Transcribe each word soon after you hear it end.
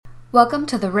Welcome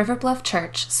to the River Bluff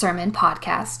Church Sermon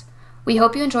Podcast. We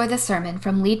hope you enjoy this sermon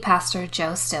from lead pastor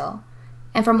Joe Still.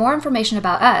 And for more information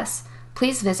about us,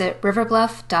 please visit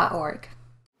riverbluff.org.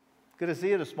 Good to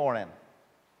see you this morning.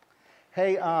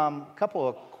 Hey, couple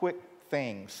of quick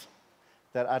things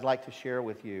that I'd like to share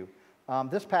with you.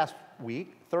 This past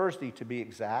week, Thursday to be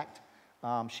exact,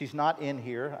 she's not in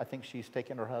here. I think she's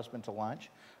taking her husband to lunch.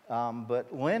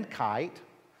 But Lynn Kite,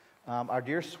 our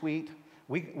dear sweet,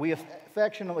 we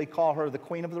affectionately call her the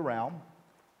Queen of the Realm.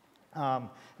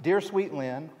 Dear sweet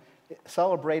Lynn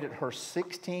celebrated her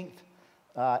 16th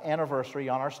anniversary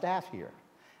on our staff here.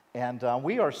 And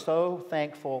we are so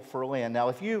thankful for Lynn. Now,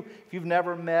 if you've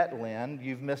never met Lynn,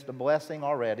 you've missed a blessing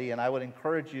already, and I would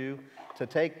encourage you to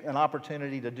take an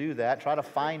opportunity to do that. Try to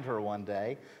find her one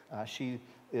day. She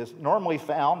is normally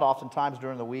found oftentimes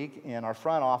during the week in our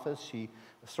front office. She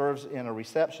serves in a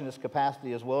receptionist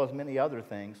capacity as well as many other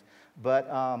things.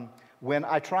 But when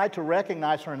I tried to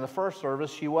recognize her in the first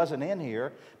service, she wasn't in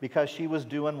here because she was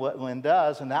doing what Lynn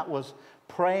does, and that was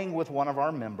praying with one of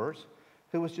our members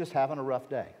who was just having a rough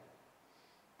day.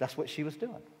 That's what she was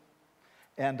doing.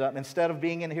 And instead of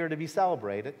being in here to be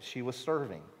celebrated, she was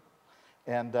serving.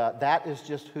 And that is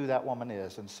just who that woman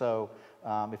is. And so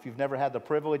if you've never had the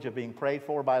privilege of being prayed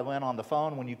for by Lynn on the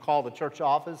phone, when you call the church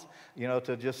office,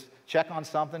 to just check on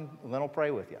something, Lynn will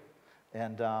pray with you.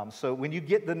 And so when you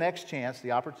get the next chance,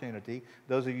 the opportunity,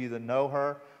 those of you that know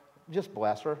her, just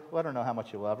bless her. Let her know how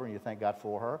much you love her and you thank God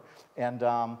for her.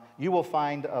 And you will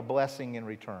find a blessing in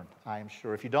return, I am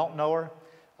sure. If you don't know her,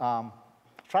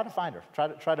 try to find her.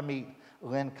 Try to meet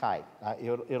Lynn Kite.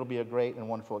 It'll be a great and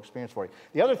wonderful experience for you.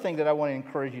 The other thing that I want to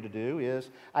encourage you to do is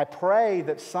I pray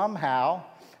that somehow,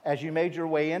 as you made your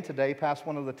way in today past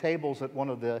one of the tables at one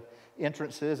of the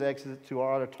entrances, exit to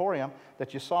our auditorium,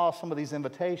 that you saw some of these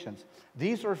invitations.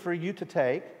 These are for you to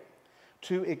take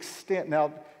to extend.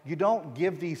 Now, you don't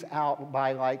give these out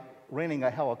by like renting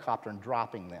a helicopter and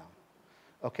dropping them.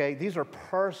 Okay? These are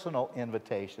personal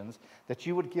invitations that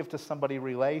you would give to somebody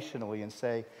relationally and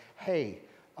say, hey,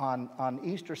 on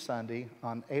Easter Sunday,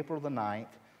 on April the 9th,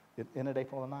 isn't it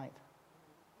April the 9th?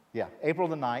 Yeah, April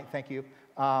the 9th, thank you.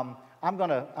 I'm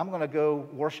gonna go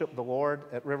worship the Lord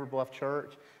at River Bluff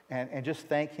Church and just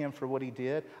thank Him for what He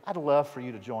did. I'd love for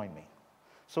you to join me.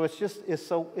 So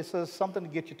it's something to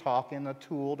get you talking, a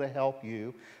tool to help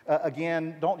you.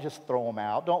 Again, don't just throw them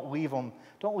out. Don't leave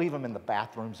them in the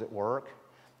bathrooms at work.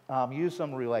 Use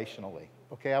them relationally.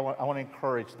 Okay, I want to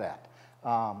encourage that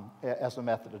as a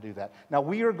method to do that. Now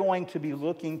we are going to be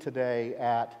looking today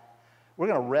we're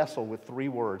going to wrestle with 3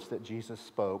 words that Jesus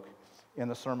spoke in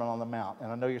the Sermon on the Mount.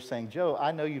 And I know you're saying, Joe,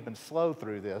 I know you've been slow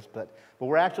through this, but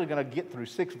we're actually going to get through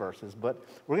 6 verses. But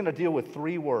we're going to deal with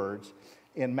 3 words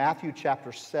in Matthew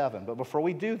chapter 7. But before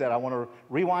we do that, I want to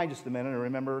rewind just a minute and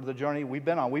remember the journey we've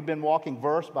been on. We've been walking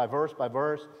verse by verse by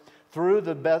verse through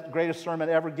the greatest sermon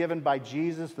ever given by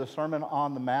Jesus, the Sermon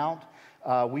on the Mount.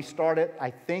 We started, I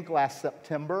think, last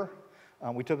September.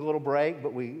 We took a little break,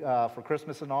 but for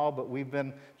Christmas and all, but we've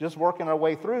been just working our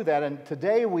way through that. And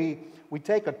today we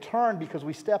take a turn because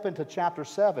we step into chapter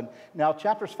 7. Now,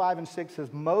 chapters 5 and 6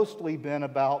 has mostly been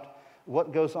about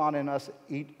what goes on in us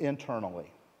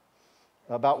internally,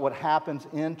 about what happens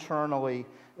internally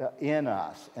in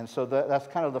us. And so that's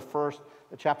kind of the first,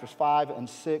 chapters 5 and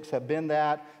 6 have been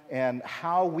that, and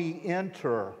how we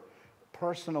enter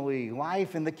personally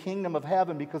life in the kingdom of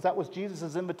heaven, because that was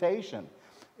Jesus' invitation,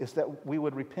 is that we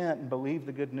would repent and believe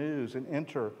the good news and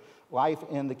enter life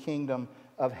in the kingdom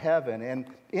of heaven. And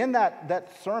in that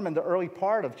sermon, the early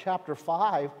part of chapter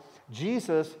 5,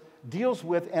 Jesus deals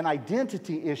with an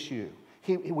identity issue.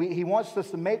 He wants us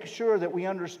to make sure that we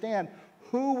understand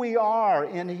who we are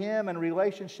in Him and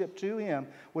relationship to Him,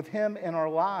 with Him in our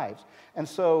lives. And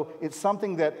so it's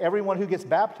something that everyone who gets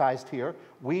baptized here,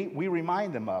 we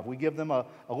remind them of. We give them a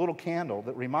little candle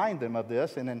that remind them of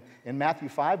this. And in Matthew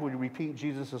 5, we repeat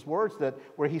Jesus' words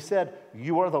where He said,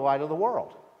 you are the light of the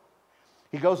world.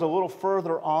 He goes a little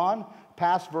further on,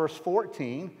 past verse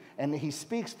 14, and He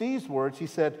speaks these words. He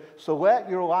said, so let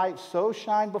your light so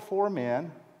shine before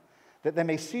men that they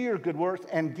may see your good works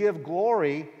and give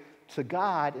glory to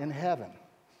God in heaven.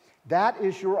 That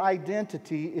is your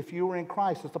identity if you are in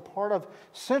Christ. It's a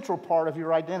central part of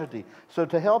your identity. So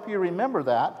to help you remember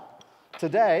that,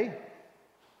 today,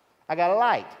 I got a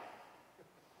light.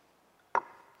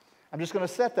 I'm just going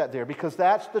to set that there because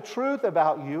that's the truth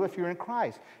about you if you're in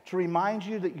Christ. To remind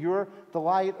you that you're the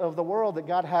light of the world, that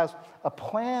God has a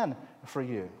plan for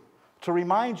you. To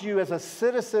remind you as a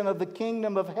citizen of the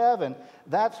kingdom of heaven,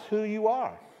 that's who you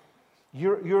are.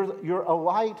 You're a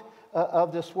light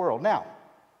of this world. Now,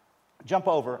 jump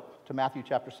over to Matthew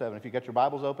chapter 7. If you got your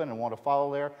Bibles open and want to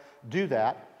follow there, do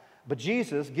that. But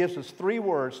Jesus gives us 3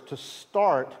 words to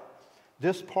start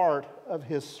this part of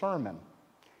his sermon.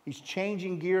 He's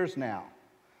changing gears now.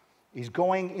 He's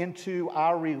going into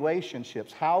our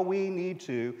relationships, how we need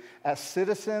to, as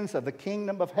citizens of the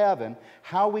kingdom of heaven,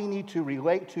 how we need to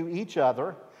relate to each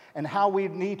other and how we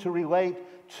need to relate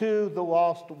to the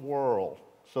lost world.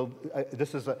 So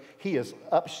he is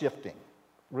upshifting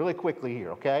really quickly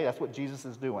here, okay? That's what Jesus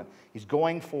is doing. He's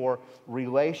going for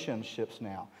relationships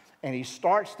now. And he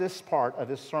starts this part of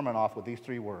his sermon off with these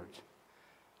 3 words.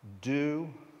 Do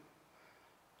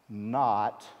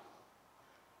not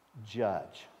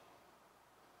judge.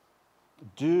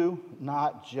 Do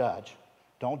not judge.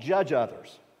 Don't judge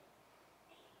others.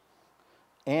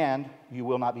 And you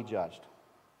will not be judged.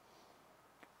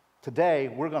 Today,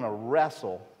 we're going to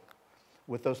wrestle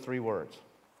with those 3 words.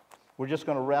 We're just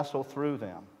going to wrestle through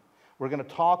them. We're going to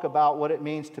talk about what it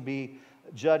means to be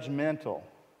judgmental.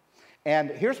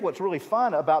 And here's what's really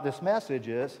fun about this message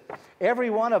is every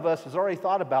one of us has already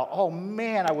thought about, oh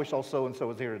man, I wish old so-and-so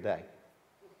was here today.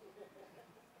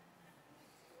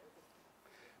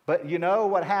 But you know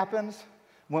what happens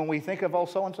when we think of old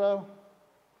so-and-so?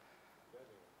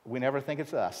 We never think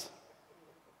it's us.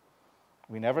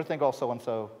 We never think, oh,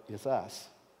 so-and-so is us.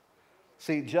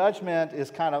 See, judgment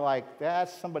is kind of like,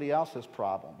 that's somebody else's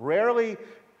problem.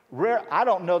 I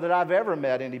don't know that I've ever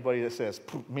met anybody that says,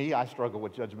 me, I struggle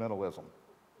with judgmentalism.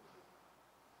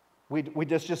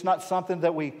 That's just not something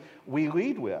that we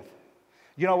lead with.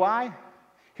 You know why?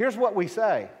 Here's what we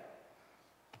say.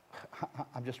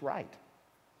 I'm just right.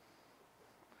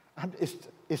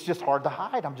 It's just hard to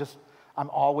hide. I'm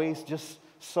always just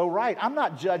so right. I'm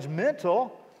not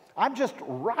judgmental. I'm just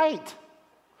right.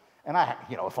 And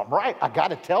if I'm right, I got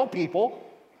to tell people.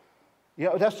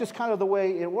 That's just kind of the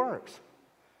way it works.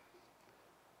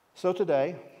 So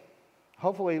today,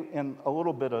 hopefully in a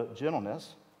little bit of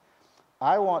gentleness,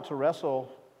 I want to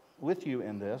wrestle with you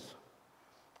in this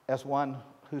as one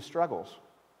who struggles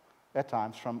at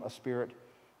times from a spirit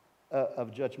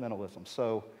of judgmentalism.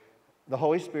 So the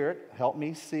Holy Spirit helped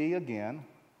me see again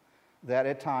that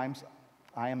at times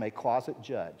I am a closet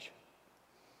judge.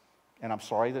 And I'm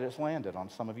sorry that it's landed on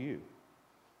some of you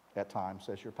at times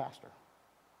as your pastor.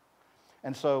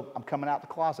 And so I'm coming out the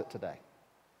closet today.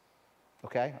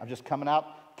 Okay? I'm just coming out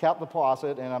the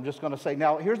closet, and I'm just going to say,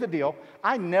 now, here's the deal.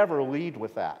 I never lead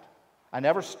with that. I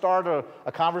never start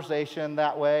a conversation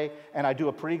that way, and I do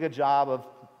a pretty good job of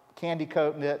candy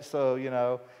coating it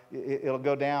so, it'll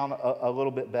go down a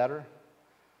little bit better.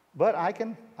 But I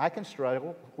can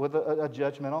struggle with a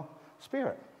judgmental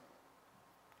spirit.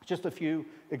 Just a few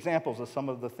examples of some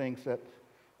of the things that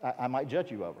I might judge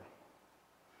you over.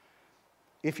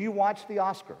 If you watch the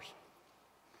Oscars,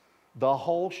 the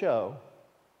whole show,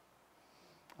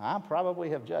 I probably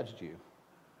have judged you.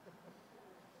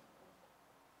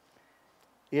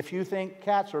 If you think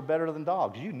cats are better than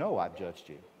dogs, you know I've judged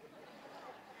you.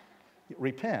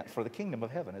 Repent, for the kingdom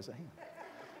of heaven is at hand.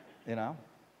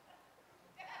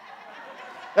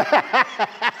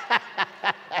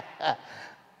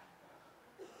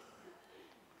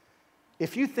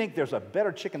 If you think there's a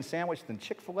better chicken sandwich than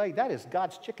Chick-fil-A, that is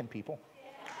God's chicken, people.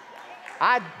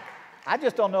 I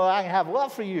just don't know I can have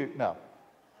love for you. No.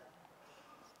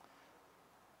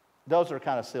 Those are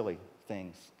kind of silly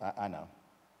things, I know.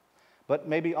 But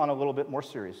maybe on a little bit more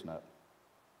serious note.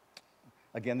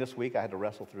 Again, this week I had to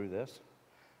wrestle through this.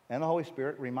 And the Holy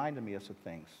Spirit reminded me of some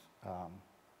things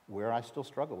where I still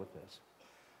struggle with this.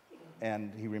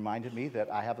 And he reminded me that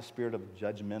I have a spirit of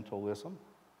judgmentalism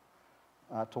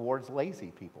towards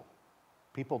lazy people.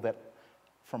 People that,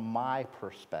 from my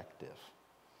perspective,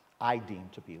 I deem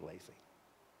to be lazy.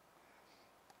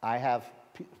 I have,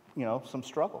 some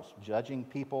struggles judging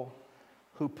people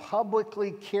who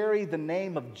publicly carry the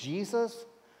name of Jesus,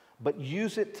 but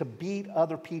use it to beat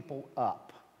other people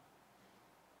up.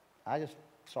 I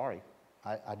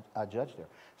judge there.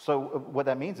 So what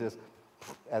that means is,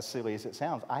 as silly as it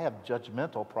sounds, I have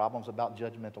judgmental problems about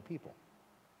judgmental people.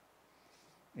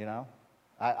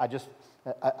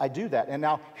 I do that. And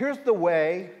now, here's the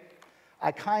way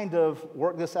I kind of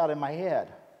work this out in my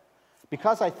head.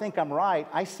 Because I think I'm right,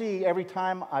 I see every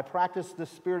time I practice this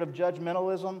spirit of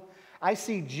judgmentalism, I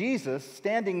see Jesus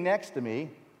standing next to me,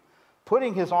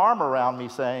 putting his arm around me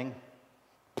saying,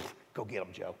 go get him,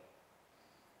 Joe.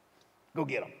 Go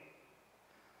get him.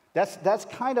 That's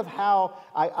kind of how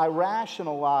I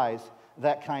rationalize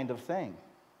that kind of thing.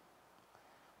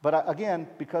 But again,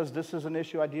 because this is an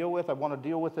issue I deal with, I want to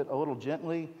deal with it a little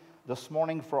gently this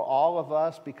morning for all of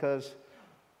us, because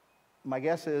my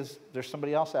guess is there's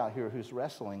somebody else out here who's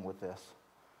wrestling with this.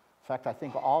 In fact, I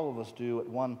think all of us do at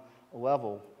one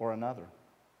level or another.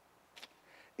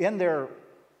 In their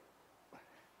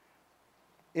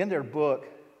book,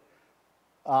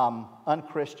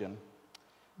 Unchristian,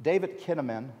 David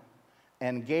Kinnaman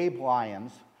and Gabe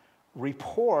Lyons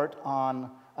report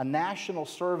on a national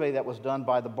survey that was done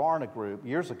by the BARNA Group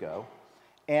years ago,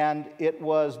 and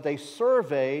they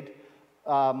surveyed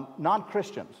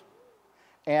non-Christians.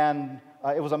 And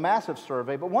it was a massive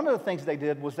survey, but one of the things they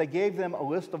did was they gave them a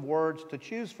list of words to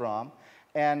choose from,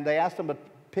 and they asked them to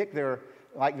pick their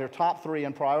top 3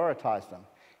 and prioritize them.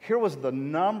 Here was the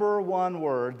number 1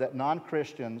 word that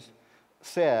non-Christians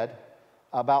said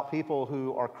about people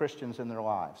who are Christians in their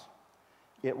lives.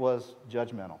 It was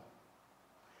judgmental.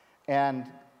 And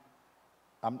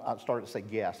I'm starting to say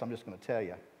guess, I'm just going to tell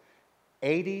you.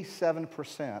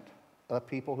 87% of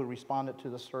people who responded to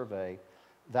the survey,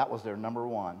 that was their number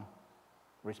 1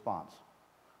 response.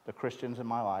 The Christians in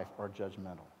my life are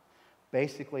judgmental.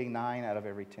 Basically 9 out of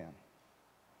every 10.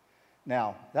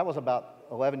 Now, that was about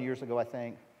 11 years ago, I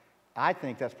think. I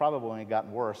think that's probably only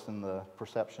gotten worse in the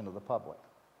perception of the public.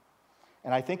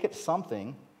 And I think it's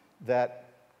something that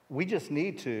we just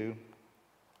need to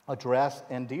address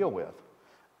and deal with.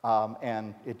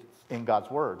 And it's in God's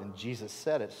Word, and Jesus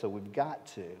said it, so we've got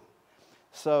to.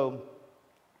 So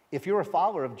if you're a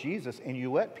follower of Jesus and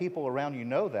you let people around you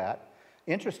know that,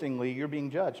 interestingly, you're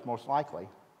being judged most likely,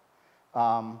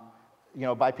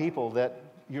 by people that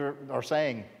are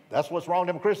saying, that's what's wrong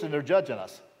with them Christians, they're judging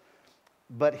us.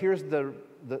 But here's the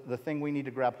thing we need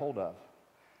to grab hold of.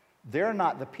 They're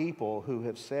not the people who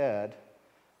have said,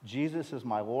 Jesus is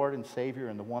my Lord and Savior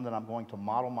and the one that I'm going to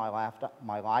model my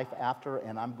life after,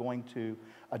 and I'm going to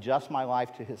adjust my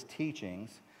life to his teachings.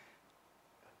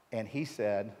 And he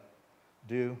said,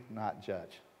 do not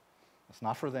judge. It's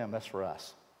not for them, that's for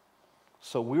us.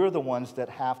 So we're the ones that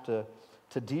have to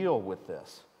deal with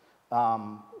this.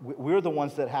 We're the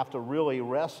ones that have to really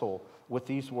wrestle with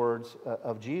these words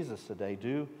of Jesus today.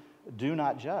 Do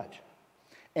not judge.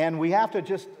 And we have to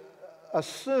just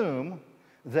assume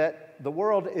that the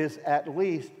world is at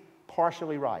least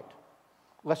partially right.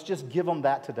 Let's just give them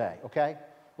that today, okay?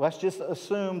 Let's just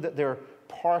assume that they're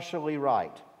partially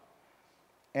right.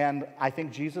 And I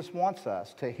think Jesus wants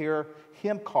us to hear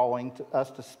him calling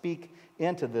us to speak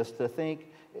into this, to think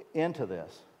into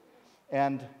this.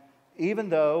 And even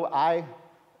though I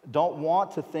don't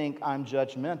want to think I'm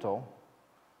judgmental,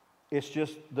 it's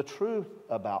just the truth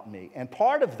about me. And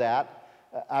part of that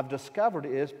I've discovered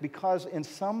is because in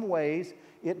some ways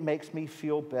it makes me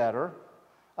feel better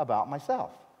about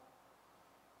myself.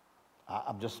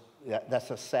 That's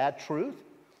a sad truth,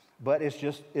 but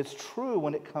it's true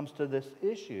when it comes to this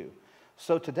issue.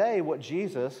 So today what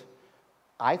Jesus,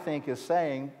 I think, is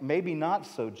saying, maybe not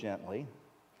so gently,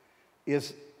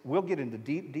 is we'll get into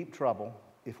deep, deep trouble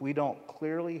if we don't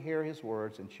clearly hear his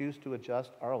words and choose to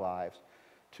adjust our lives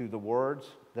to the words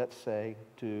that say,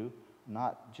 do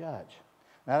not judge.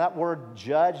 Now that word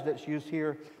judge that's used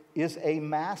here is a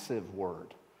massive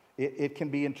word. It can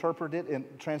be interpreted and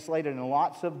translated in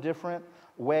lots of different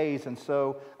ways. And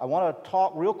so I want to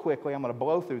talk real quickly, I'm going to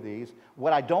blow through these,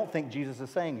 what I don't think Jesus is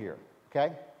saying here,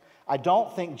 okay? I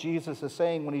don't think Jesus is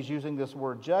saying when he's using this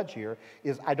word judge here,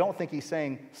 I don't think he's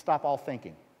saying stop all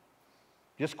thinking.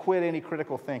 Just quit any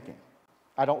critical thinking.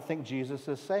 I don't think Jesus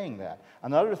is saying that.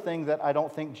 Another thing that I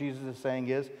don't think Jesus is saying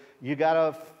is you got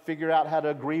to figure out how to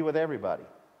agree with everybody.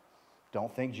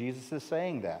 Don't think Jesus is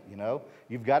saying that,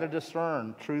 You've got to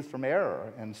discern truth from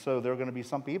error. And so there are going to be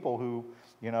some people who,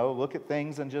 look at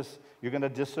things and you're going to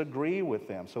disagree with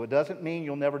them. So it doesn't mean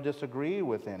you'll never disagree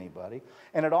with anybody.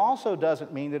 And it also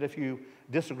doesn't mean that if you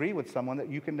disagree with someone that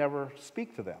you can never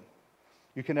speak to them.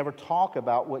 You can never talk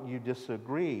about what you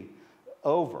disagree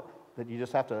over. That you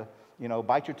just have to,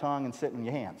 bite your tongue and sit in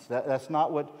your hands. That's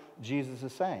not what Jesus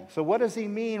is saying. So what does he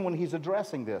mean when he's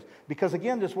addressing this? Because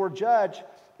again, this word judge,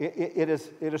 it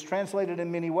is translated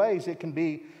in many ways. It can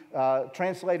be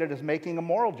translated as making a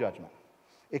moral judgment.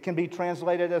 It can be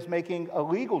translated as making a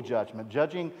legal judgment,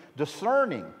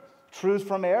 discerning truth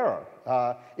from error.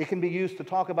 It can be used to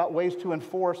talk about ways to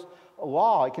enforce a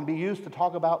law. It can be used to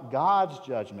talk about God's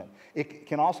judgment. It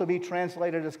can also be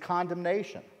translated as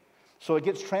condemnation. So it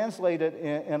gets translated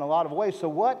in a lot of ways. So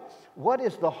what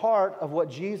is the heart of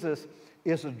what Jesus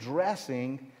is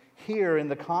addressing here in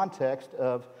the context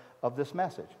of this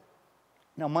message?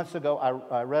 Now, months ago,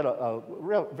 I read a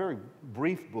very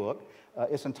brief book.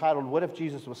 It's entitled, What If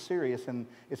Jesus Was Serious? And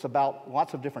it's about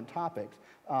lots of different topics.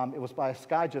 It was by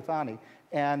Sky Jethani.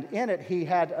 And in it, he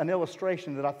had an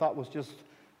illustration that I thought was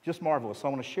just marvelous. So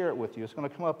I want to share it with you. It's going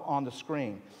to come up on the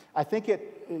screen. I think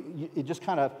it just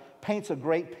kind of paints a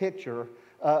great picture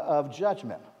of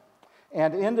judgment.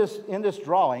 And in this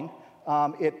drawing,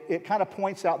 it kind of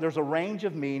points out there's a range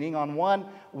of meaning. On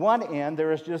one end,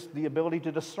 there is just the ability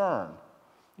to discern,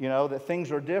 that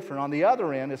things are different. On the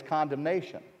other end is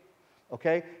condemnation,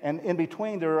 okay? And in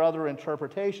between, there are other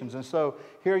interpretations. And so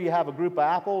here you have a group of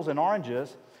apples and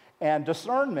oranges, and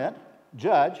discernment,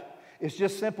 judge, is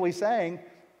just simply saying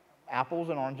apples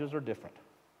and oranges are different.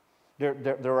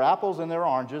 There are apples and there are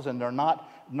oranges, and they're not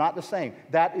the same.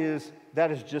 That is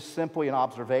just simply an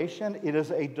observation. It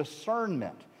is a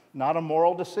discernment, not a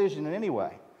moral decision in any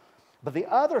way. But the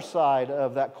other side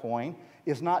of that coin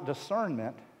is not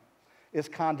discernment, it's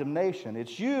condemnation.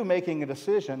 It's you making a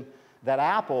decision that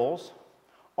apples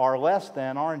are less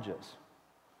than oranges,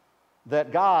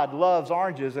 that God loves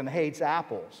oranges and hates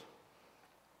apples.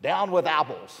 Down with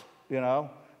apples,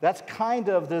 That's kind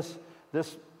of this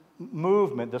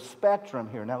movement, the spectrum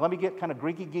here. Now, let me get kind of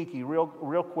Greeky-geeky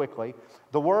real quickly.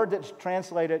 The word that's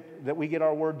translated, that we get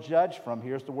our word judge from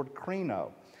here, is the word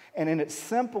krino. And in its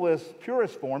simplest,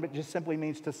 purest form, it just simply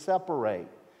means to separate,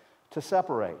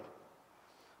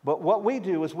 But what we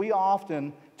do is we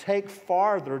often take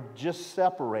farther just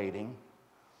separating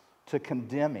to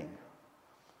condemning.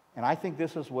 And I think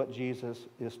this is what Jesus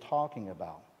is talking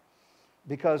about.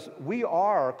 Because we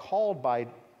are called by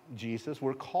Jesus,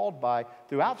 we're called by,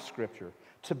 throughout Scripture,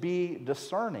 to be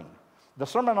discerning. The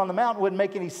Sermon on the Mount wouldn't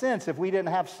make any sense if we didn't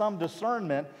have some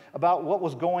discernment about what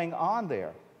was going on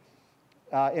there.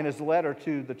 In his letter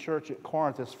to the church at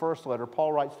Corinth, his first letter,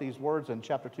 Paul writes these words in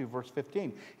chapter 2, verse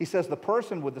 15. He says, the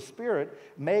person with the Spirit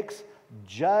makes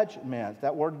judgment.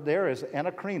 That word there is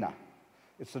anakrina.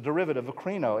 It's the derivative of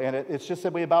krino, and it's just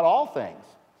simply about all things.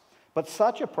 But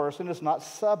such a person is not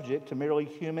subject to merely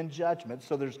human judgment.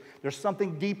 So there's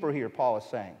something deeper here, Paul is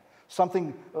saying.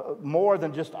 Something more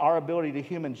than just our ability to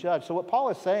human judge. So what Paul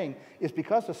is saying is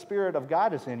because the Spirit of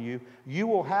God is in you, you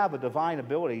will have a divine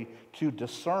ability to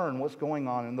discern what's going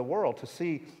on in the world, to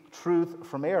see truth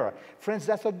from error. Friends,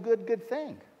 that's a good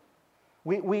thing.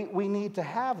 We need to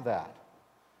have that.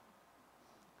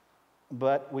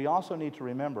 But we also need to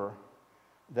remember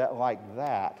that like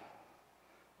that,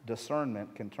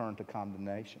 discernment can turn to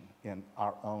condemnation in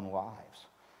our own lives.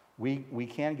 We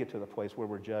can get to the place where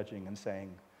we're judging and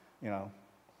saying,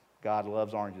 God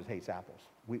loves oranges, hates apples.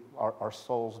 Our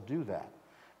souls do that.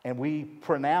 And we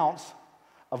pronounce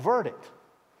a verdict.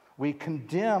 We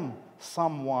condemn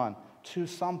someone to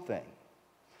something.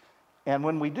 And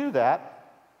when we do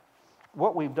that,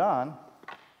 what we've done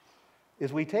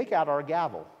is we take out our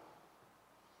gavel.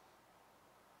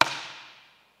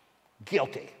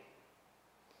 Guilty.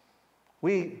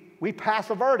 We pass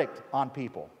a verdict on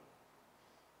people.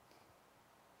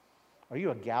 Are you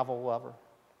a gavel lover?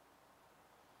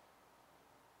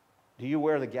 Do you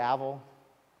wear the gavel?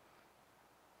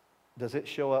 Does it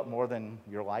show up more than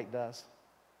your light does?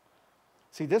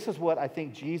 See, this is what I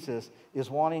think Jesus is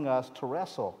wanting us to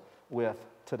wrestle with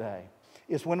today.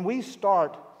 Is when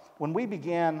we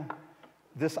begin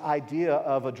this idea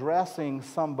of addressing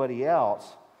somebody else,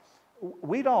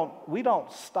 we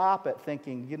don't stop at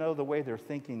thinking, the way they're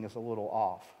thinking is a little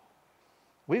off.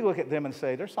 We look at them and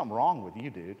say, there's something wrong with you,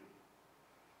 dude.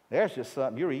 There's just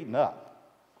something, you're eating up.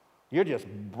 You're just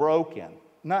broken.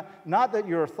 Not that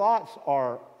your thoughts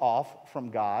are off from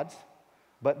God's,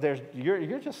 but there's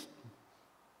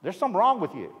something wrong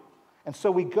with you. And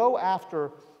so we go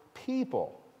after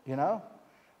people,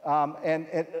 and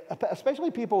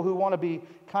especially people who want to be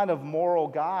kind of moral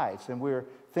guides, and we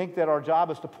think that our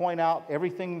job is to point out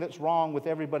everything that's wrong with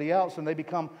everybody else, and they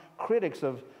become critics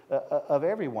of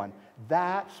everyone.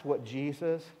 That's what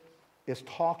Jesus is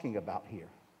talking about here,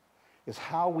 is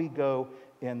how we go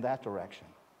in that direction.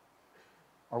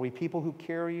 Are we people who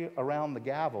carry around the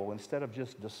gavel instead of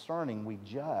just discerning, we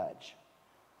judge?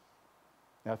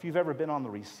 Now, if you've ever been on the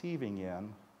receiving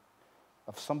end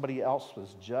of somebody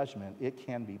else's judgment, it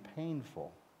can be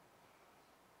painful.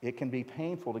 It can be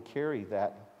painful to carry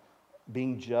that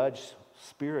being judged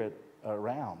spirit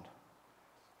around,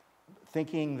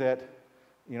 thinking that,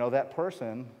 that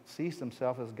person sees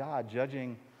himself as God,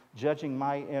 judging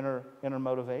my inner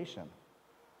motivation.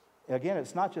 Again,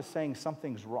 it's not just saying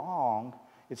something's wrong,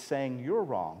 it's saying you're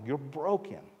wrong, you're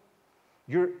broken,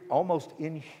 you're almost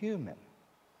inhuman.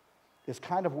 It's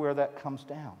kind of where that comes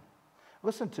down.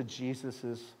 Listen to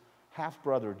Jesus'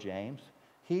 half-brother James.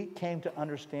 He came to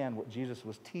understand what Jesus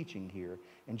was teaching here.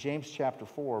 In James chapter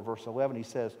 4, verse 11, he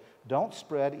says, don't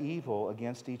spread evil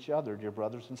against each other, dear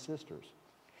brothers and sisters.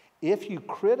 If you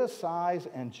criticize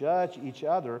and judge each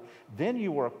other, then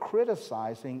you are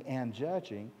criticizing and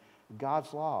judging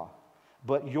God's law.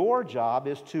 But your job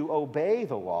is to obey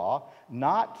the law,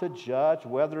 not to judge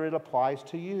whether it applies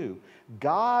to you.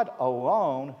 God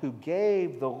alone, who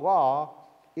gave the law,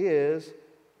 is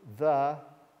the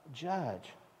judge.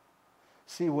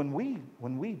 See, when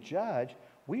we judge,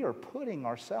 we are putting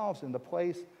ourselves in the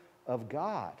place of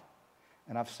God.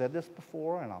 And I've said this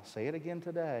before, and I'll say it again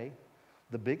today.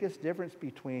 The biggest difference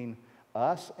between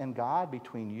us and God,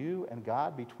 between you and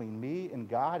God, between me and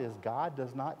God, is God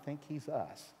does not think he's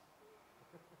us.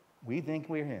 We think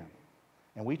we're him.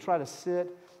 And we try to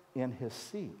sit in his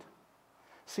seat.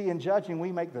 See, in judging,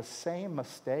 we make the same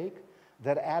mistake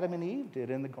that Adam and Eve did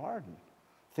in the garden,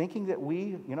 thinking that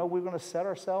we're going to set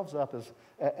ourselves up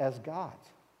as gods.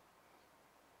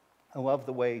 I love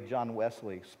the way John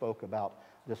Wesley spoke about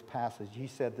this passage. He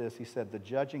said this, he said, the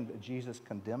judging that Jesus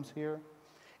condemns here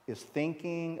is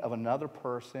thinking of another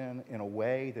person in a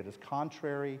way that is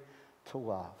contrary to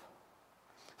love.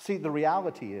 See, the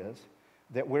reality is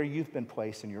that where you've been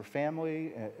placed in your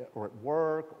family or at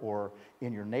work or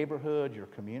in your neighborhood, your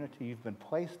community, you've been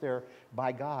placed there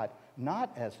by God,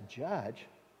 not as judge,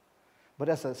 but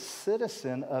as a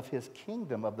citizen of his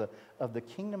kingdom, of the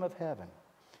kingdom of heaven.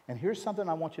 And here's something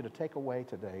I want you to take away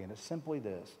today, and it's simply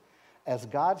this. As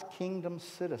God's kingdom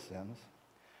citizens,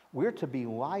 we're to be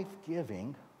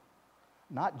life-giving,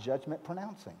 not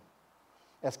judgment-pronouncing.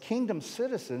 As kingdom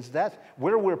citizens, that's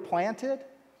where we're planted,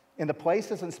 in the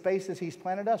places and spaces he's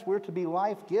planted us. We're to be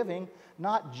life-giving,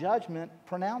 not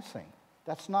judgment-pronouncing.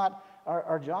 That's not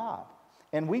our job.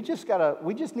 And we just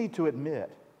need to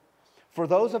admit, for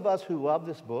those of us who love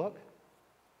this book,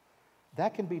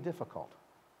 that can be difficult.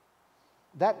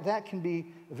 That can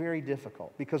be very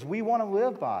difficult because we want to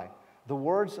live by the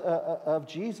words of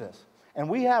Jesus. And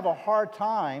we have a hard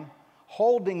time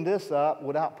holding this up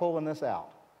without pulling this out.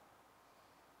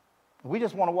 We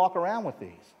just want to walk around with these,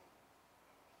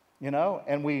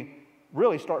 and we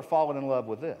really start falling in love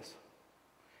with this.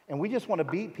 And we just want to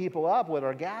beat people up with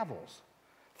our gavels,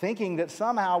 thinking that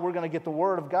somehow we're going to get the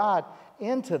Word of God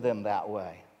into them that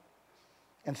way.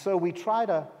 And so we try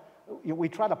to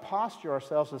posture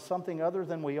ourselves as something other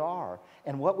than we are.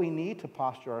 And what we need to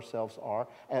posture ourselves are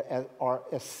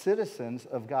as citizens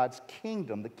of God's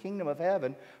kingdom, the kingdom of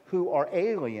heaven, who are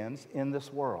aliens in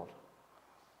this world.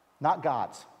 Not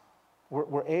gods.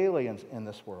 We're aliens in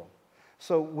this world.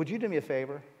 So would you do me a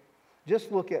favor?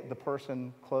 Just look at the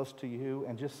person close to you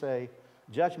and just say,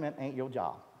 judgment ain't your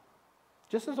job.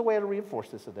 Just as a way to reinforce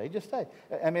this today, just say,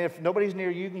 if nobody's near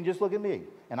you, you can just look at me.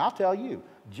 And I'll tell you,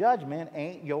 judgment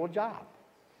ain't your job.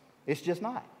 It's just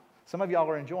not. Some of y'all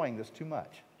are enjoying this too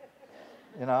much,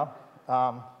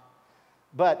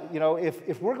 But,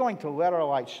 if we're going to let our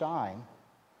light shine,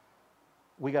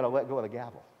 we got to let go of the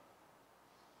gavel.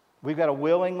 We've got to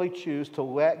willingly choose to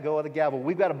let go of the gavel.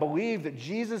 We've got to believe that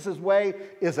Jesus' way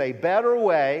is a better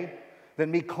way than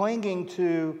me clinging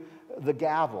to the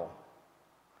gavel.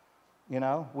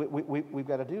 We've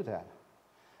got to do that.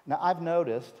 Now, I've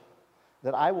noticed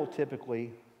that I will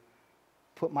typically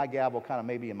put my gavel kind of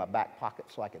maybe in my back pocket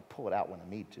so I can pull it out when I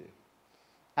need to.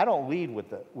 I don't lead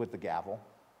with the gavel.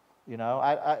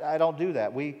 I don't do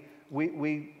that. We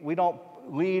don't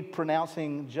lead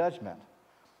pronouncing judgment.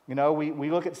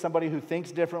 We look at somebody who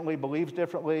thinks differently, believes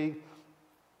differently.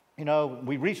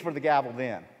 We reach for the gavel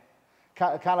then.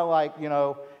 Kind of like,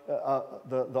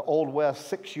 the Old West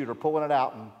six-shooter pulling it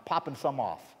out and popping some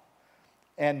off.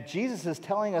 And Jesus is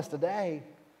telling us today,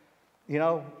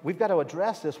 we've got to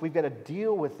address this. We've got to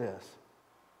deal with this.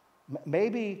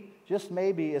 Maybe, just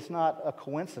maybe, it's not a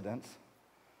coincidence,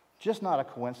 just not a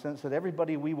coincidence that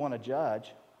everybody we want to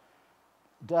judge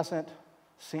doesn't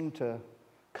seem to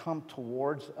come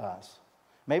towards us.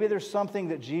 Maybe there's something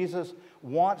that Jesus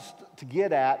wants to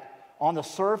get at on the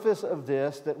surface of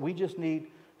this that we just need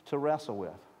to wrestle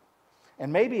with.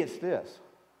 And maybe it's this.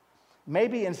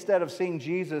 Maybe instead of seeing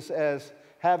Jesus as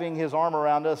having his arm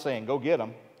around us saying, go get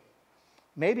him,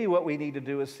 maybe what we need to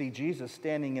do is see Jesus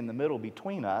standing in the middle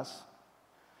between us,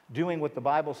 doing what the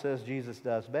Bible says Jesus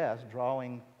does best,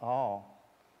 drawing all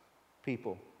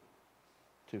people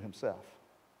to himself.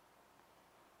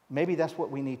 Maybe that's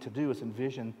what we need to do is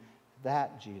envision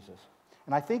that Jesus.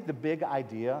 And I think the big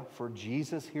idea for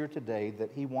Jesus here today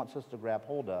that he wants us to grab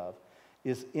hold of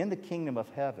is in the kingdom of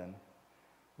heaven,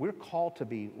 we're called to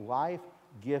be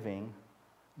life-giving,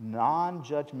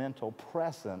 non-judgmental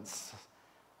presence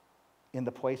in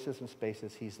the places and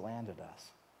spaces he's landed us.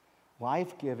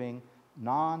 Life-giving,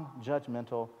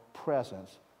 non-judgmental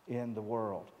presence in the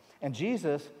world. And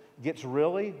Jesus gets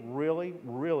really, really,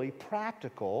 really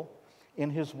practical in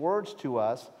his words to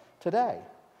us today.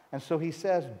 And so he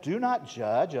says, do not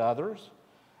judge others,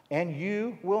 and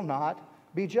you will not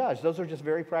be judged. Those are just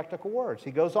very practical words.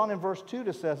 He goes on in verse 2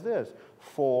 to says this,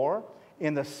 for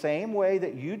in the same way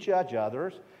that you judge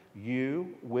others,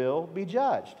 you will be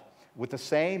judged. With the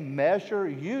same measure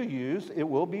you use, it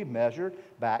will be measured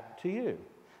back to you.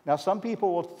 Now, some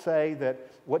people will say that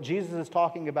what Jesus is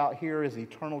talking about here is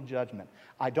eternal judgment.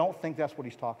 I don't think that's what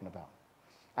he's talking about.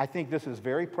 I think this is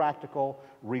very practical,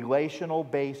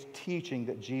 relational-based teaching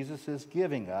that Jesus is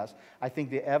giving us. I think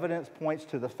the evidence points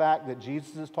to the fact that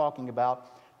Jesus is talking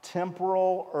about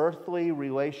temporal, earthly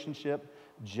relationship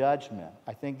judgment.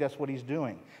 I think that's what he's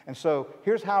doing. And so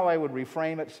here's how I would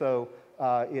reframe it so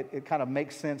it kind of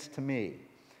makes sense to me.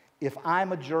 If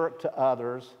I'm a jerk to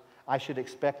others, I should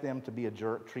expect them to be a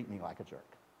jerk, treat me like a jerk.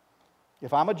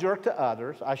 If I'm a jerk to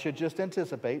others, I should just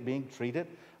anticipate being treated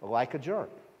like a jerk.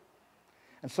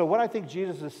 And so what I think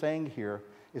Jesus is saying here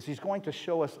is he's going to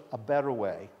show us a better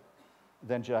way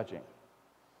than judging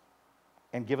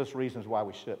and give us reasons why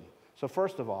we shouldn't. So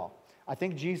first of all, I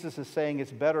think Jesus is saying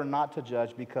it's better not to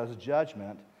judge because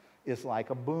judgment is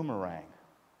like a boomerang.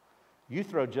 You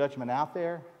throw judgment out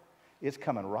there, it's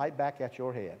coming right back at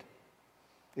your head.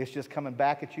 It's just coming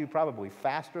back at you probably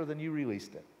faster than you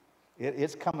released it.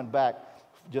 It's coming back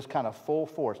just kind of full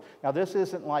force. Now, this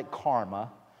isn't like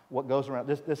karma, what goes around.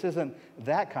 This isn't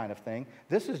that kind of thing.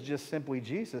 This is just simply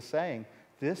Jesus saying,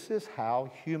 this is how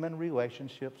human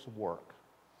relationships work.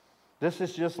 This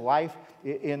is just life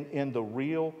in the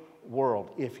real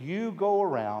world. If you go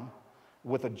around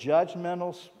with a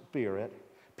judgmental spirit,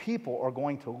 people are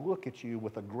going to look at you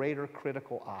with a greater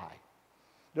critical eye.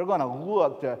 They're going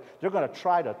to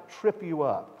try to trip you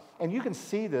up. And you can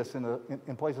see this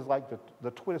in places like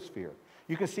the Twitter sphere.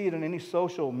 You can see it in any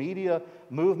social media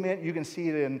movement. You can see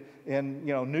it in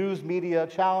news media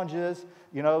challenges.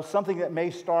 Something that may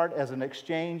start as an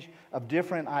exchange of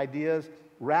different ideas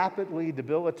rapidly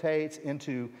debilitates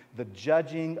into the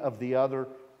judging of the other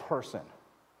person.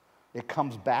 It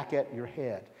comes back at your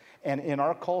head. And in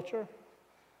our culture,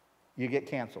 you get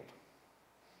canceled.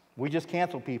 We just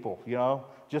cancel people,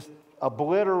 just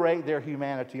obliterate their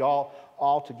humanity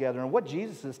altogether. And what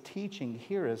Jesus is teaching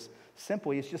here is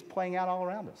simply, it's just playing out all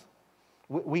around us.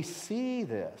 We see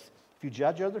this. If you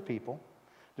judge other people,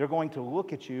 they're going to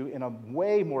look at you in a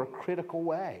way more critical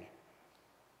way.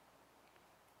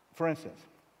 For instance,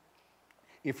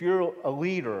 if you're a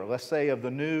leader, let's say, of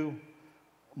the new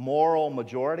moral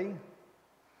majority,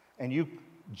 and you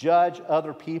judge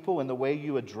other people in the way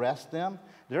you address them,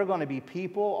 there are going to be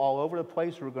people all over the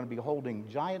place who are going to be holding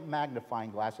giant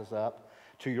magnifying glasses up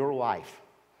to your life,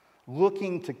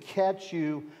 looking to catch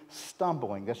you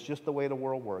stumbling. That's just the way the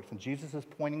world works. And Jesus is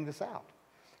pointing this out.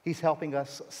 He's helping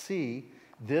us see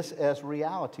this as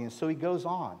reality. And so he goes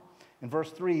on. In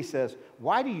verse 3, he says,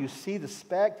 "Why do you see the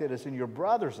speck that is in your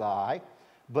brother's eye,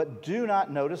 but do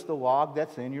not notice the log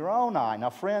that's in your own eye?" Now,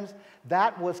 friends,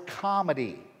 that was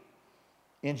comedy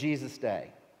in Jesus'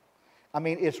 day. I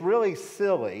mean, it's really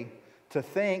silly to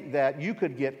think that you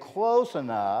could get close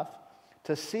enough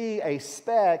to see a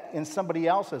speck in somebody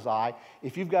else's eye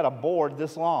if you've got a board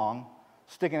this long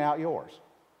sticking out yours.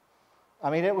 I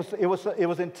mean, it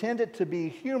was intended to be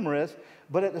humorous,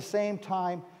 but at the same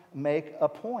time make a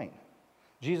point.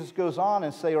 Jesus goes on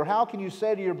and say, "Or how can you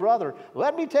say to your brother,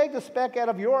 'Let me take the speck out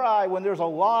of your eye,' when there's a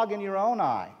log in your own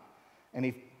eye?" And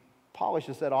he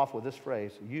polishes that off with this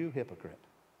phrase, "You hypocrite.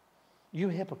 You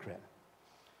hypocrite."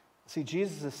 See,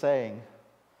 Jesus is saying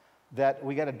that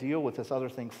we got to deal with this other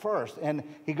thing first. And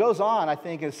he goes on, I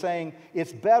think, is saying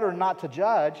it's better not to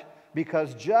judge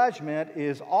because judgment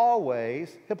is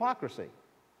always hypocrisy.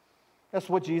 That's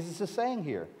what Jesus is saying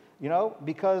here.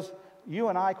 Because you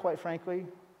and I, quite frankly,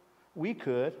 we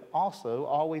could also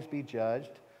always be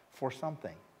judged for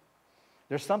something.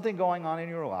 There's something going on in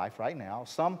your life right now,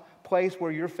 some place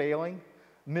where you're failing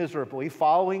miserably,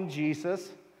 following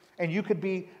Jesus, and you could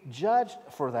be judged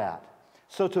for that.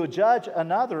 So to judge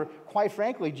another, quite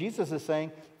frankly, Jesus is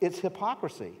saying it's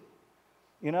hypocrisy.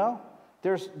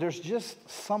 There's just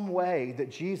some way that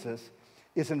Jesus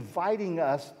is inviting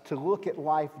us to look at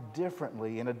life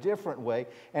differently, in a different way,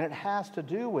 and it has to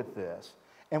do with this.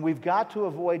 And we've got to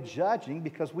avoid judging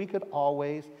because we could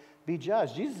always be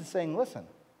judged. Jesus is saying, listen,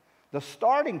 the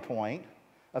starting point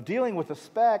of dealing with a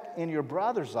speck in your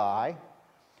brother's eye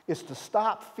is to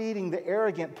stop feeding the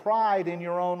arrogant pride in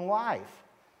your own life.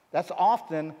 That's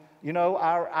often,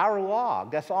 our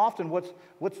log. That's often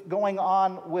what's going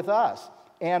on with us.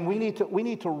 And we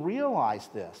need to realize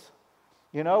this.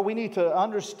 We need to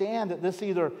understand that this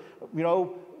either,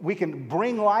 we can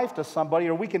bring life to somebody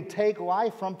or we can take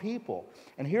life from people.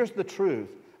 And here's the truth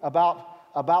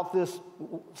about this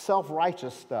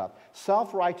self-righteous stuff.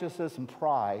 Self-righteousness and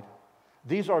pride,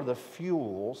 these are the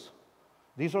fuels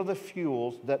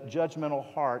that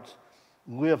judgmental hearts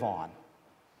live on.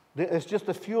 It's just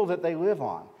the fuel that they live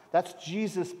on. That's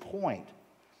Jesus' point.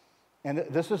 And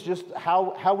this is just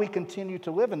how we continue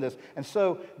to live in this. And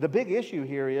so the big issue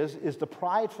here is the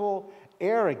prideful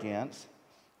arrogance,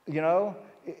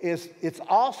 it's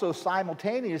also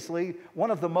simultaneously one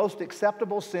of the most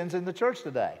acceptable sins in the church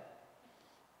today.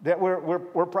 That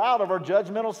we're proud of our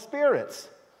judgmental spirits,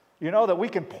 that we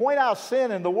can point out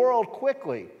sin in the world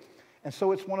quickly. And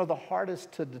so it's one of the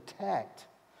hardest to detect.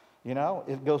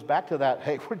 It goes back to that,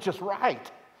 hey, we're just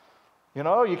right.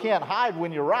 You can't hide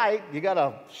when you're right. You got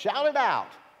to shout it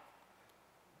out.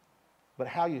 But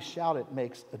how you shout it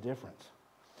makes a difference.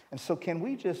 And so can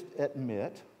we just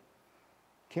admit,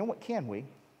 can we,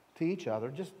 to each other,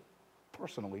 just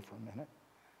personally for a minute,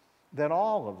 that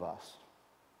all of us,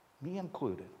 me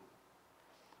included,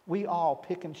 we all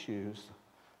pick and choose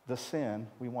the sin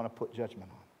we want to put judgment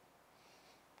on.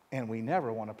 And we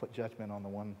never want to put judgment on the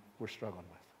one we're struggling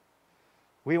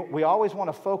with. We always want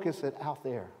to focus it out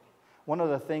there. One of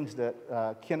the things that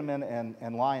Kinnaman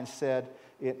and Lyons said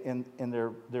in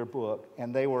their book,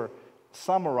 and they were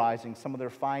summarizing some of their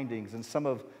findings and some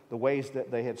of the ways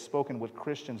that they had spoken with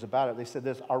Christians about it. They said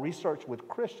this: our research with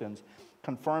Christians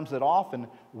confirms that often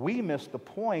we miss the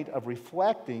point of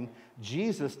reflecting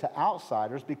Jesus to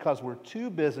outsiders because we're too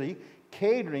busy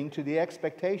catering to the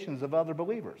expectations of other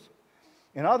believers.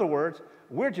 In other words,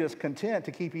 we're just content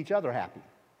to keep each other happy.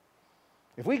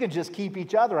 If we can just keep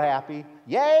each other happy,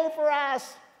 yay for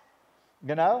us!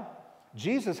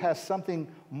 Jesus has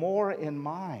something more in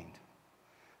mind.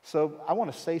 So I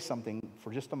want to say something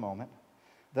for just a moment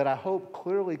that I hope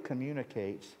clearly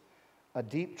communicates a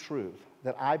deep truth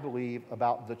that I believe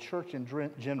about the church in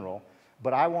general,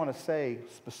 but I want to say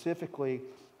specifically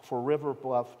for River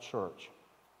Bluff Church.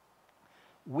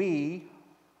 We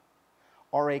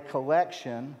are a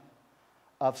collection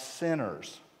of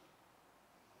sinners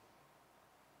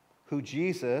who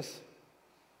Jesus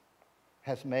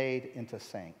has made into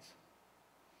saints.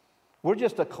 We're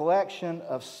just a collection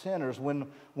of sinners.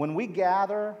 When we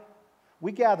gather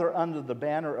under the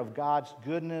banner of God's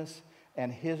goodness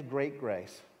and His great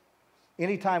grace.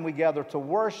 Anytime we gather to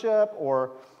worship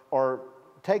or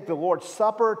take the Lord's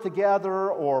Supper together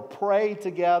or pray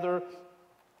together,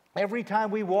 every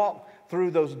time we walk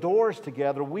through those doors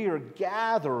together, we are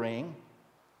gathering,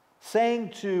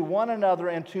 saying to one another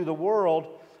and to the world,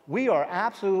 we are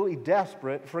absolutely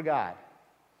desperate for God.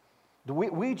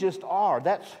 We just are.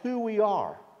 That's who we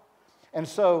are. And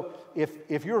so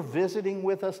if you're visiting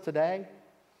with us today,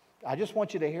 I just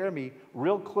want you to hear me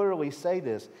real clearly say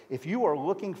this. If you are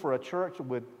looking for a church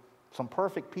with some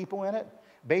perfect people in it,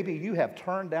 baby, you have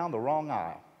turned down the wrong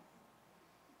aisle.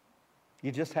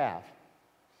 You just have.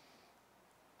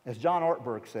 As John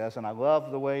Ortberg says, and I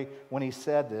love the way when he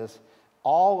said this,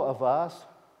 all of us,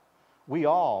 we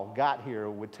all got here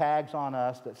with tags on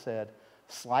us that said,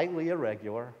 slightly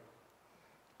irregular,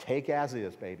 take as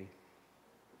is, baby.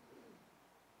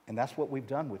 And that's what we've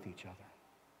done with each other.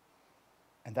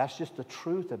 And that's just the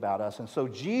truth about us. And so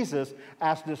Jesus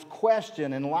asked this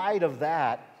question in light of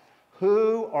that,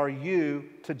 who are you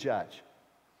to judge?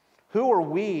 Who are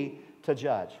we to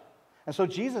judge? And so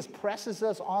Jesus presses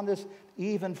us on this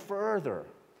even further.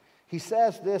 He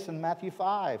says this in Matthew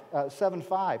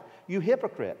 7:5, you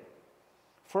hypocrite.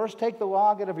 First take the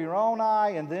log out of your own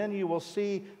eye, and then you will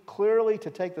see clearly to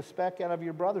take the speck out of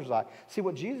your brother's eye. See,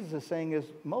 what Jesus is saying is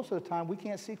most of the time we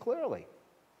can't see clearly.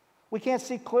 We can't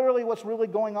see clearly what's really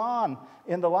going on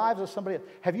in the lives of somebody.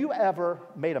 Have you ever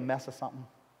made a mess of something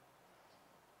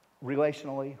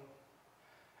relationally?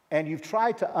 And you've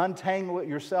tried to untangle it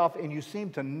yourself, and you seem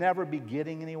to never be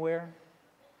getting anywhere?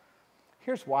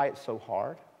 Here's why it's so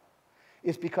hard.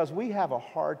 It's because we have a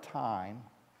hard time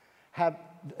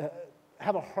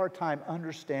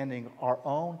understanding our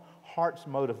own heart's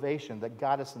motivation that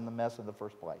got us in the mess in the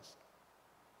first place.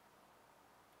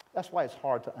 That's why it's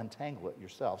hard to untangle it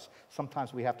yourselves.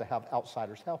 Sometimes we have to have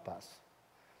outsiders help us.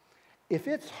 If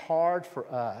it's hard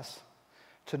for us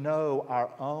to know our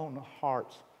own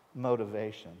heart's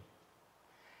motivation,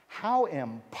 how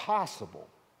impossible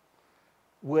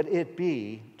would it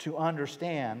be to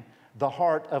understand the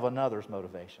heart of another's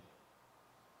motivation?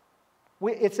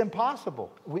 It's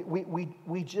impossible.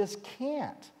 We just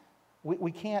can't.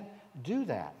 We can't do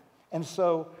that. And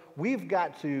so we've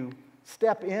got to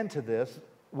step into this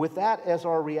with that as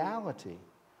our reality,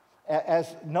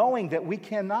 as knowing that we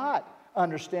cannot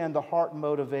understand the heart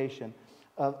motivation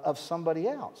of somebody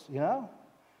else,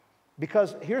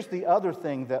 Because here's the other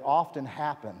thing that often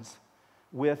happens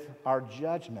with our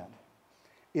judgment,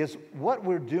 is what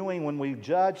we're doing when we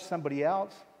judge somebody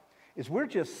else is we're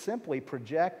just simply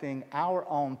projecting our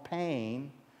own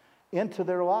pain into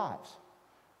their lives.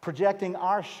 projecting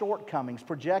our shortcomings,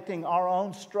 projecting our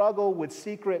own struggle with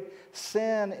secret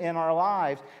sin in our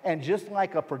lives. And just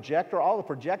like a projector, all the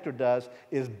projector does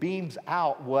is beams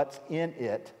out what's in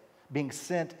it, being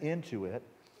sent into it.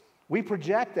 We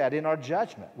project that in our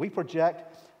judgment. We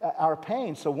project our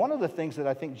pain. So one of the things that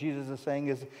I think Jesus is saying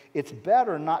is it's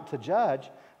better not to judge,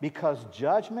 because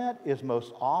judgment is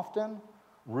most often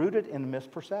rooted in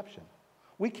misperception.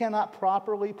 We cannot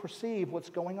properly perceive what's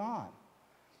going on.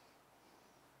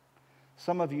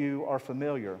 Some of you are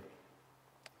familiar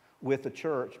with the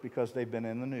church, because they've been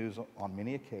in the news on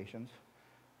many occasions,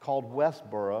 called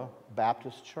Westboro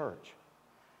Baptist Church.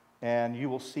 And you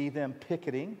will see them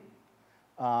picketing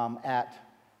at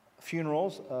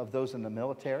funerals of those in the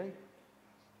military,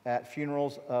 at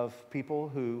funerals of people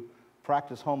who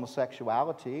practice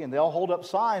homosexuality, and they'll hold up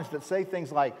signs that say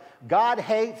things like, God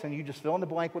hates, and you just fill in the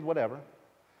blank with whatever,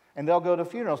 and they'll go to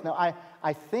funerals. Now,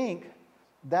 I think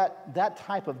that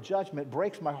type of judgment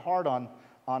breaks my heart on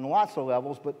lots of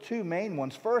levels, but two main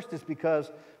ones. First is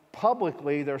because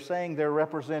publicly they're saying they're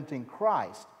representing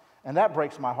Christ, and that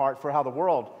breaks my heart for how the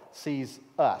world sees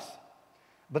us.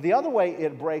 But the other way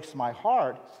it breaks my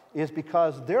heart is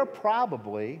because they're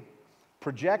probably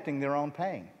projecting their own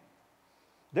pain.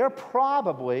 They're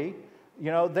probably,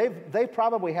 they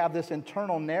probably have this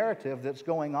internal narrative that's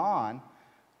going on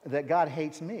that God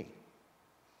hates me.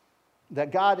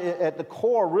 That God at the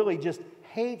core really just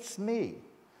hates me.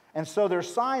 And so their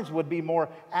signs would be more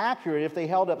accurate if they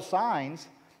held up signs,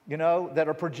 that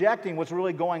are projecting what's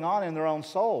really going on in their own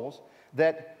souls,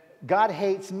 that God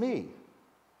hates me.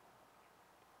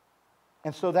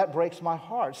 And so that breaks my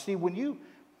heart. See,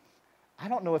 I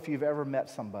don't know if you've ever met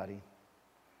somebody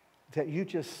that you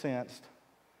just sensed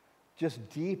just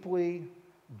deeply,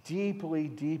 deeply,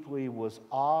 deeply was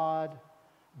awed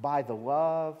by the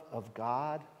love of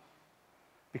God,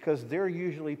 because they're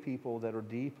usually people that are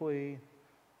deeply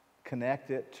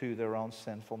connected to their own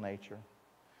sinful nature,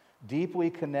 deeply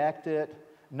connected,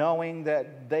 knowing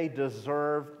that they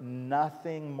deserve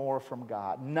nothing more from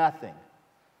God, nothing,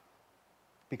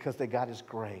 because they got His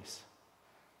grace.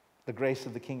 The grace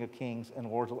of the King of Kings and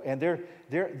Lord of Lords. And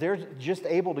they're just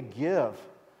able to give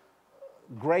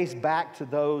grace back to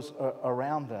those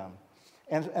around them.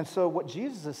 And so what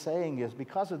Jesus is saying is,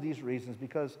 because of these reasons,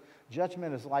 because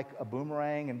judgment is like a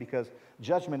boomerang, and because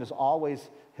judgment is always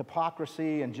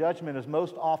hypocrisy, and judgment is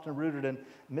most often rooted in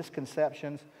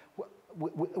misconceptions,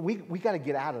 we got to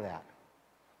get out of that.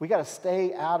 We got to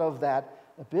stay out of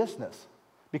that business,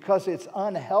 because it's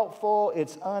unhelpful,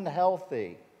 it's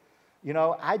unhealthy.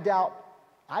 I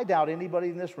doubt anybody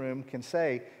in this room can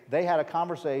say they had a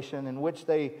conversation in which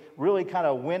they really kind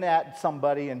of went at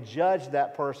somebody and judged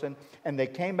that person, and they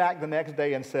came back the next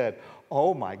day and said,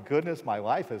 oh my goodness, my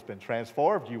life has been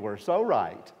transformed. You were so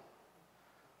right.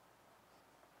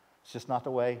 It's just not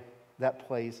the way that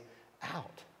plays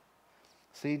out.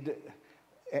 See,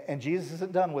 and Jesus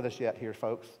isn't done with us yet here,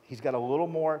 folks. He's got a little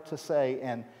more to say,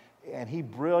 and he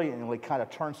brilliantly kind of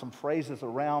turns some phrases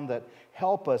around that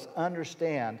help us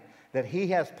understand that he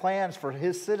has plans for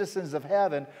his citizens of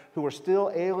heaven who are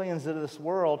still aliens in this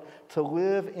world to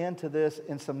live into this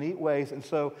in some neat ways. And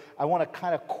so I want to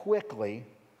kind of quickly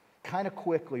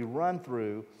run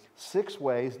through 6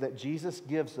 ways that Jesus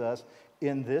gives us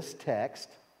in this text,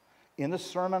 in the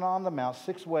Sermon on the Mount,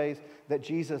 6 ways that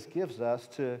Jesus gives us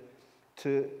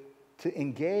to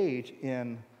engage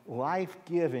in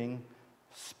life-giving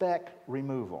speck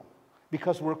removal,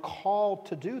 because we're called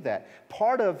to do that.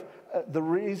 Part of the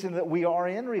reason that we are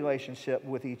in relationship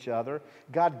with each other,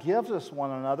 God gives us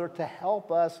one another to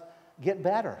help us get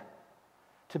better,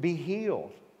 to be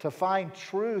healed, to find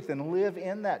truth and live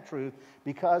in that truth,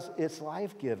 because it's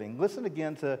life-giving. Listen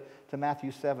again to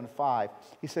Matthew 7:5.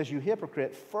 He says, you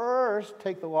hypocrite, first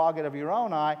take the log out of your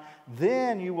own eye,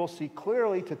 then you will see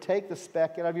clearly to take the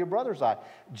speck out of your brother's eye.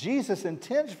 Jesus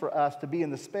intends for us to be in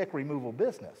the speck removal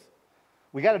business.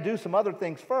 We got to do some other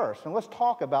things first. And let's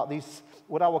talk about these,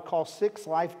 what I would call 6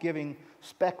 life-giving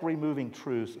speck removing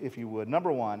truths, if you would.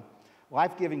 Number 1,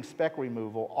 life-giving speck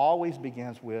removal always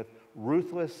begins with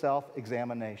ruthless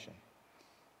self-examination.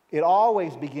 It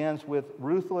always begins with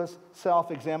ruthless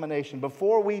self-examination.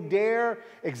 Before we dare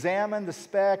examine the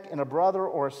speck in a brother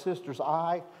or a sister's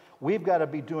eye, we've got to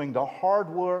be doing the hard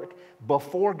work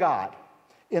before God,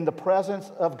 in the presence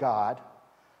of God,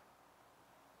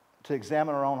 to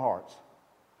examine our own hearts.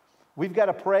 We've got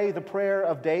to pray the prayer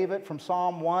of David from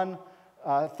Psalm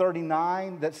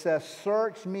 139 that says,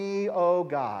 search me, O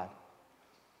God.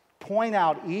 Point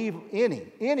out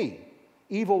any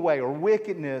evil way or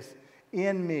wickedness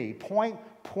in me.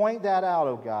 Point that out,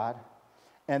 O God,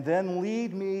 and then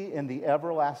lead me in the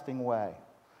everlasting way.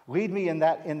 Lead me in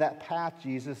that path,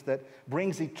 Jesus, that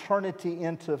brings eternity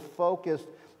into focus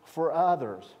for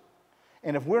others.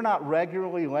 And if we're not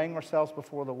regularly laying ourselves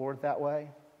before the Lord that way,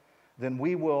 then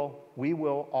we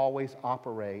will always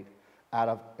operate out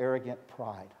of arrogant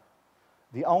pride.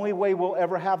 The only way we'll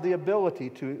ever have the ability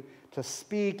to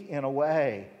speak in a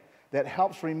way that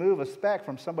helps remove a speck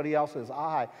from somebody else's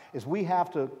eye is we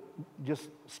have to just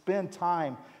spend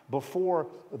time before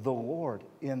the Lord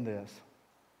in this.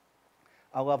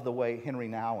 I love the way Henry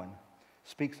Nouwen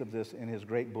speaks of this in his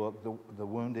great book, The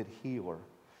Wounded Healer.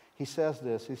 He says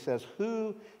this, he says,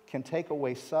 "Who can take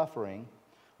away suffering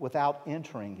without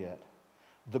entering it?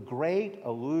 The great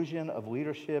illusion of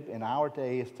leadership in our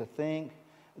day is to think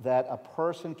that a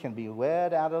person can be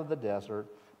led out of the desert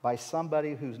by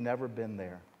somebody who's never been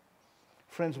there."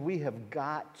 Friends, we have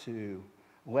got to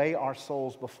lay our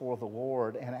souls before the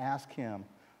Lord and ask Him,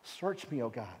 "Search me, O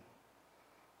God.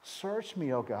 Search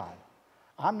me, O God.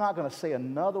 I'm not going to say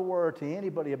another word to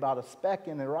anybody about a speck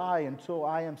in their eye until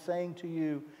I am saying to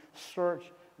you,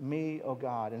 search me, O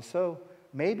God." And so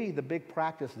maybe the big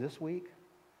practice this week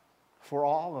for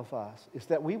all of us is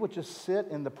that we would just sit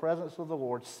in the presence of the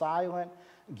Lord, silent,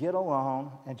 get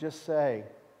alone, and just say,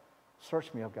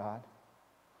 "Search me, O God.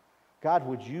 God,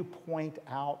 would you point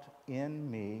out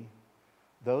in me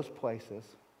those places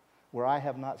where I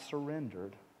have not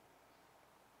surrendered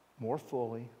more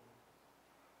fully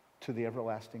to the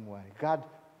everlasting way?" God,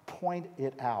 point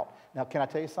it out. Now, can I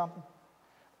tell you something?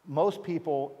 Most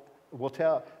people will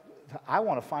tell, I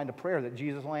want to find a prayer that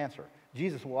Jesus will answer.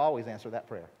 Jesus will always answer that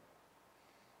prayer.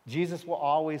 Jesus will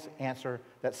always answer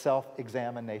that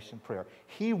self-examination prayer.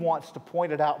 He wants to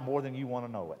point it out more than you want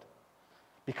to know it,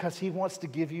 because He wants to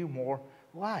give you more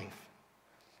life.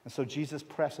 And so Jesus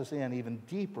presses in even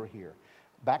deeper here.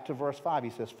 Back to verse 5, he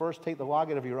says, "First take the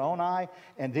log out of your own eye,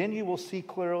 and then you will see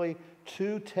clearly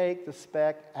to take the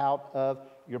speck out of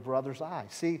your brother's eye."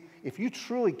 See, if you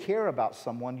truly care about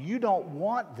someone, you don't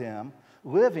want them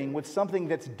living with something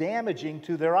that's damaging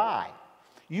to their eye.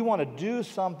 You want to do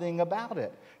something about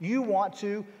it. You want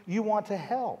to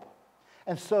help.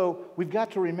 And so we've got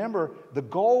to remember the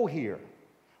goal here.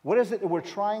 What is it that we're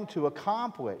trying to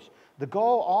accomplish? The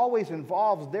goal always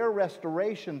involves their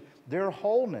restoration, their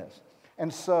wholeness.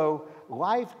 And so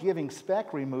life-giving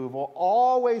speck removal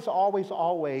always, always,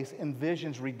 always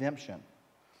envisions redemption.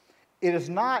 It is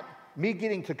not me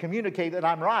getting to communicate that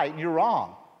I'm right and you're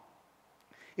wrong.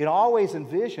 It always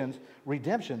envisions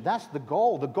redemption. That's the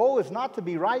goal. The goal is not to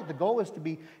be right. The goal is to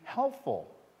be helpful.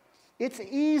 It's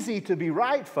easy to be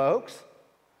right, folks.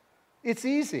 It's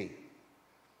easy.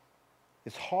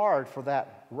 It's hard for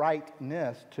that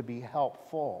rightness to be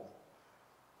helpful.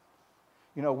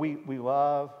 You know, we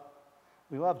love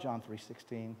John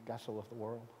 3:16, God so loved the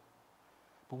world.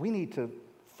 But we need to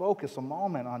focus a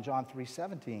moment on John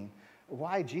 3:17,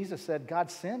 why Jesus said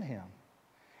God sent Him.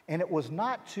 And it was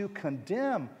not to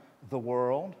condemn the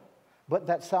world, but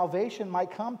that salvation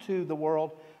might come to the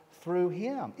world through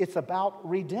Him. It's about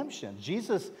redemption.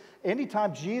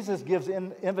 Anytime Jesus gives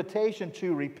an invitation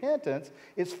to repentance,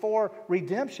 it's for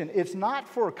redemption. It's not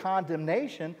for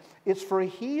condemnation, it's for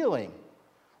healing.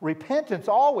 Repentance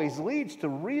always leads to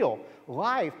real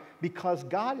life because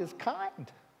God is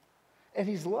kind and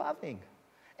He's loving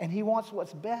and He wants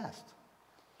what's best.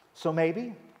 So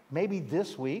maybe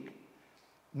this week,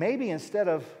 maybe instead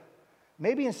of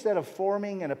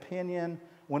forming an opinion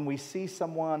when we see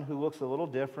someone who looks a little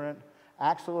different,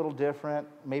 acts a little different,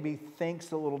 maybe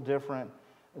thinks a little different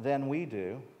than we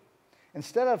do,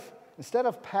 instead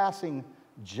of passing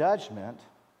judgment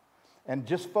and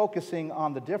just focusing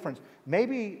on the difference,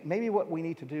 maybe what we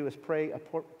need to do is pray a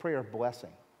prayer of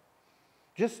blessing.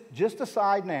 Just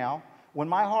decide now, when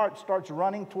my heart starts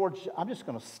running towards, I'm just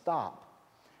going to stop.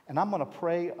 And I'm going to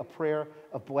pray a prayer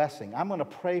of blessing. I'm going to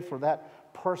pray for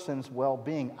that person's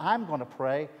well-being. I'm going to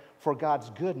pray for God's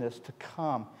goodness to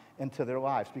come into their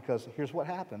lives. Because here's what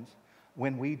happens.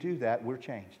 When we do that, we're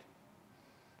changed.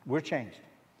 We're changed.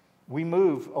 We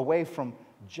move away from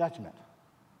judgment.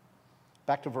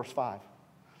 Back to verse 5.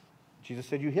 Jesus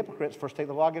said, "You hypocrites, first take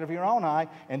the log out of your own eye,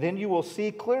 and then you will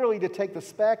see clearly to take the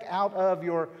speck out of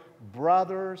your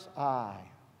brother's eye."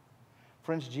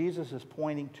 Friends, Jesus is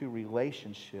pointing to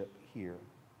relationship here.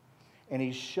 And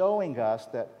He's showing us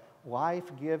that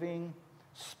life-giving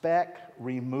speck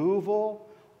removal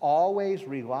always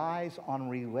relies on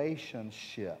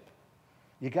relationship.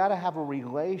 You got to have a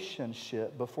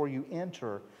relationship before you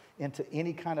enter into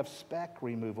any kind of speck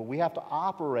removal. We have to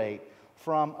operate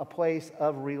from a place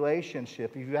of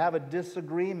relationship. If you have a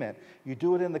disagreement, you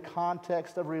do it in the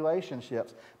context of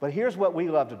relationships. But here's what we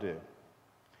love to do.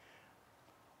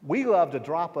 We love to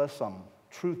drop us some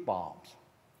truth bombs.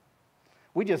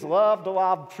 We just love to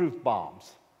lob truth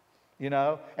bombs, you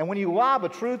know? And when you lob a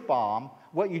truth bomb,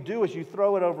 what you do is you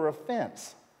throw it over a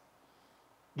fence.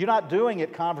 You're not doing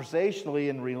it conversationally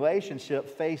in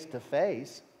relationship face to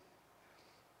face.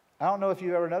 I don't know if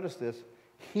you've ever noticed this.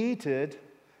 Heated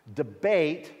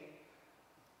debate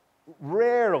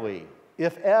rarely,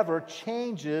 if ever,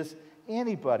 changes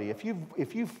anybody.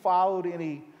 If you've followed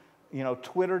any,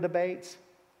 Twitter debates,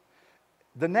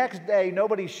 the next day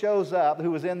nobody shows up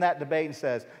who was in that debate and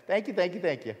says, "Thank you, thank you,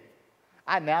 thank you.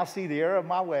 I now see the error of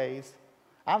my ways.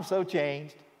 I'm so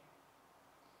changed."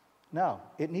 No,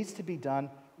 it needs to be done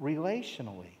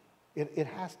relationally. It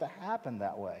has to happen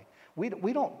that way.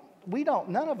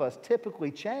 None of us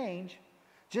typically change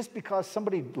just because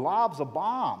somebody lobs a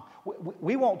bomb.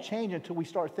 We won't change until we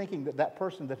start thinking that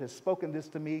person that has spoken this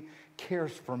to me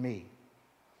cares for me,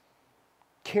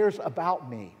 cares about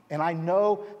me, and I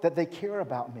know that they care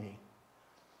about me.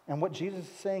 And what Jesus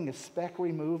is saying is speck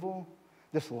removal,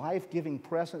 this life-giving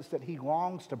presence that he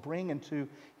longs to bring into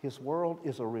his world,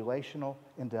 is a relational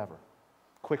endeavor.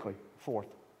 Quickly, fourth,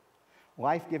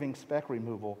 life-giving speck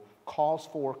removal calls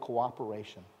for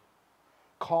cooperation.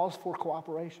 Calls for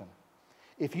cooperation.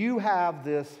 If you have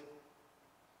this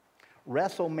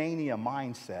WrestleMania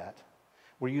mindset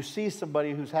where you see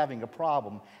somebody who's having a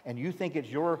problem and you think it's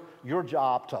your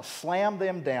job to slam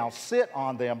them down, sit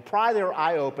on them, pry their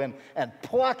eye open, and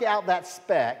pluck out that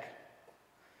speck,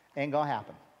 ain't going to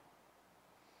happen.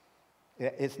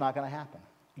 It's not going to happen.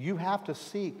 You have to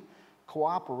seek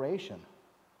cooperation.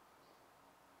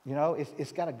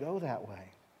 It's got to go that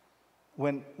way.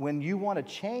 When you want to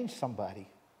change somebody,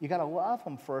 you got to love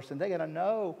them first, and they got to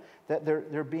know that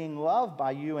they're being loved by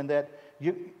you and that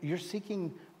you're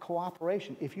seeking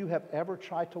cooperation. If you have ever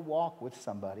tried to walk with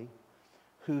somebody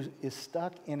who is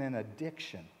stuck in an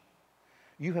addiction,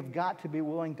 you have got to be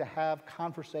willing to have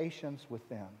conversations with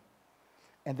them.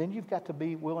 And then you've got to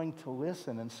be willing to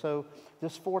listen. And so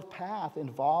this fourth path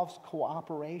involves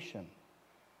cooperation.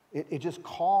 It just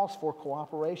calls for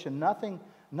cooperation.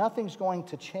 Nothing's going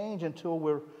to change until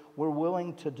we're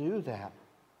willing to do that.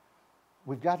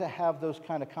 We've got to have those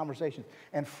kind of conversations.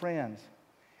 And friends,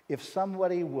 if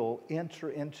somebody will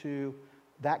enter into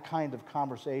that kind of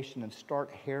conversation and start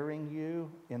harrying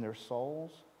you in their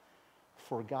souls,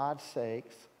 for God's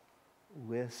sakes,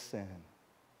 listen.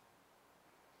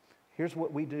 Here's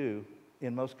what we do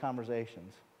in most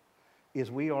conversations,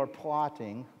 is we are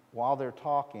plotting while they're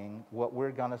talking what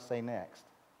we're going to say next.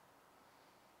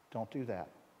 Don't do that.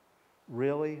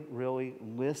 Really, really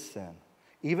listen.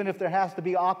 Even if there has to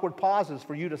be awkward pauses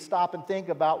for you to stop and think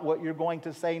about what you're going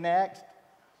to say next.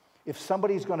 If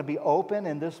somebody's going to be open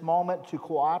in this moment to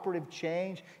cooperative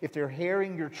change, if they're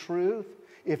hearing your truth,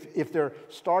 if they're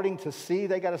starting to see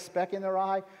they got a speck in their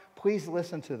eye, please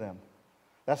listen to them.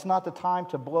 That's not the time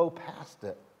to blow past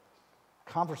it.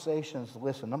 Conversations,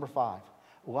 listen. Number 5,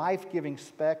 life-giving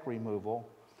speck removal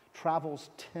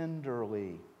travels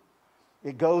tenderly.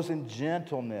 It goes in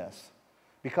gentleness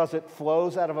because it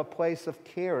flows out of a place of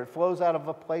care. It flows out of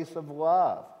a place of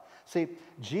love. See,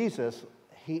 Jesus,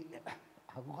 I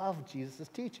love Jesus'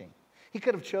 teaching. He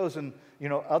could have chosen,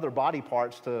 other body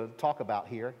parts to talk about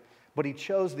here, but he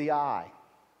chose the eye.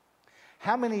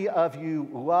 How many of you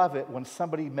love it when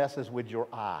somebody messes with your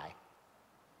eye?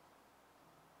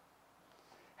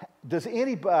 Has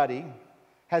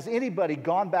anybody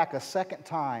gone back a second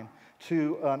time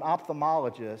to an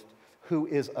ophthalmologist who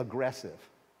is aggressive?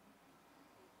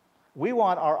 We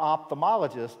want our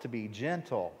ophthalmologist to be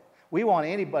gentle. We want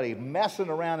anybody messing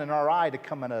around in our eye to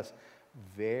come at us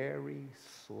very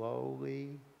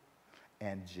slowly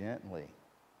and gently.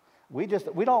 We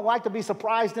don't like to be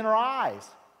surprised in our eyes.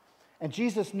 And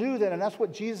Jesus knew that, and that's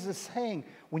what Jesus is saying.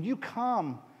 When you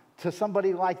come to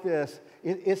somebody like this,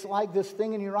 it's like this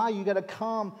thing in your eye. You got to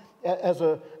come as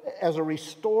a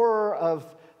restorer of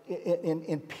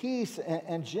in peace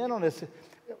and gentleness.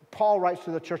 Paul writes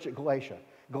to the church at Galatia.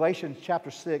 Galatians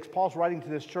chapter 6, Paul's writing to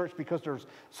this church because there's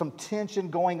some tension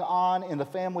going on in the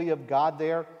family of God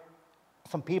there.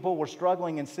 Some people were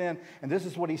struggling in sin, and this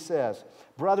is what he says.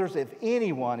 Brothers, if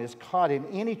anyone is caught in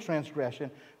any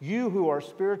transgression, you who are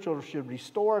spiritual should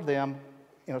restore them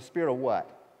in a spirit of what?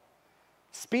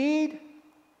 Speed?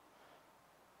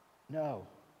 No.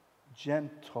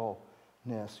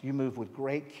 Gentleness. You move with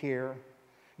great care.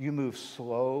 You move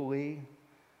slowly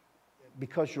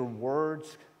because your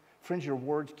words, friends, your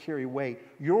words carry weight.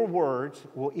 Your words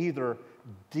will either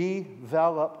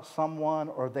develop someone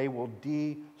or they will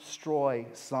destroy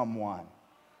someone.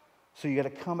 So you got to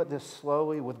come at this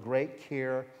slowly with great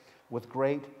care, with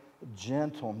great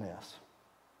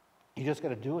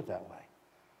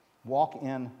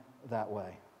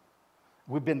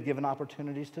We've been given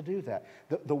opportunities to do that.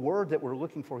 The word that we're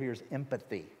looking for here is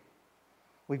empathy.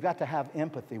 We've got to have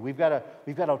empathy. We've got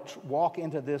to walk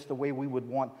into this the way we would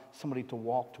want somebody to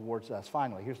walk towards us.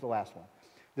 Finally, here's the last one.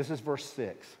 This is verse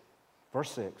 6.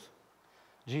 Verse 6.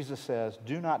 Jesus says,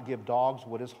 "Do not give dogs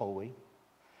what is holy.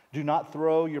 Do not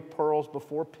throw your pearls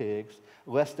before pigs,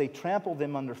 lest they trample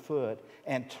them underfoot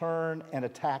and turn and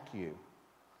attack you."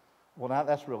 Well, now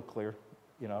that's real clear,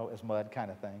 as mud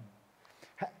kind of thing.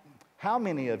 How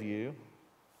many of you,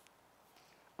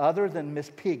 other than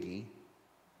Miss Piggy,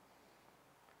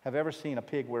 have ever seen a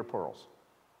pig wear pearls?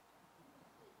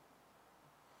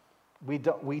 We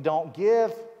don't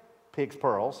give pigs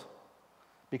pearls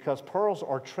because pearls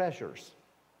are treasures,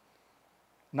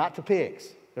 not to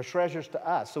pigs. They're treasures to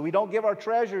us. So we don't give our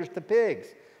treasures to pigs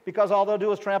because all they'll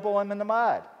do is trample them in the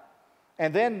mud.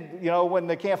 And then, when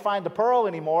they can't find the pearl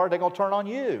anymore, they're going to turn on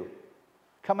you.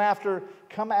 Come after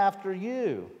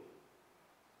you.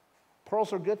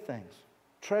 Pearls are good things.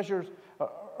 Treasures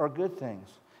are good things.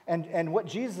 And what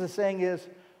Jesus is saying is,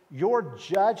 your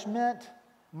judgment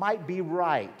might be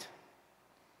right.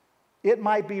 It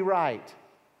might be right.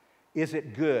 Is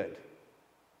it good?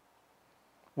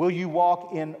 Will you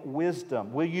walk in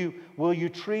wisdom? Will you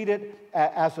treat it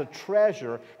as a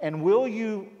treasure? And will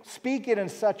you speak it in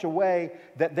such a way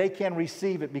that they can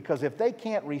receive it? Because if they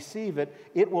can't receive it,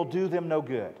 it will do them no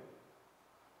good.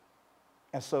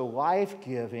 And so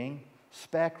life-giving,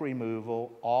 speck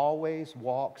removal always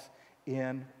walks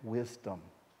in wisdom.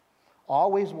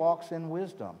 Always walks in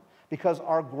wisdom. Because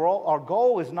our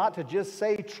goal is not to just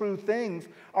say true things.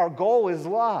 Our goal is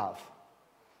love.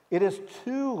 It is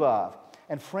to love.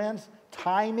 And friends,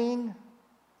 timing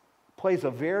plays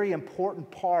a very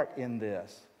important part in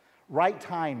this. Right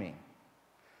timing.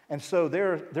 And so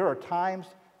there are times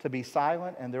to be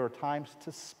silent and there are times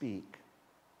to speak.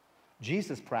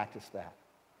 Jesus practiced that.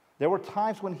 There were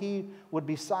times when he would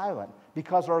be silent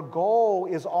because our goal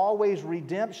is always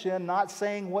redemption, not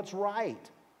saying what's right.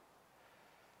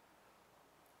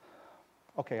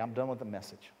 Okay, I'm done with the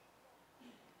message.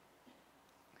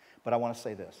 But I want to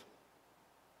say this.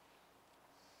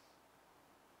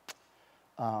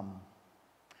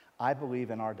 I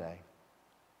believe in our day,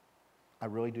 I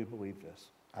really do believe this.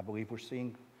 I believe we're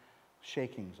seeing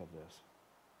shakings of this.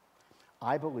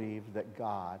 I believe that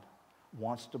God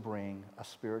wants to bring a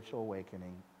spiritual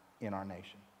awakening in our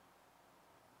nation.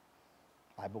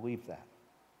 I believe that.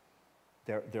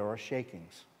 There are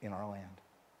shakings in our land.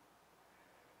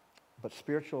 But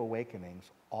spiritual awakenings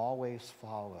always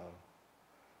follow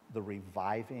the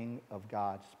reviving of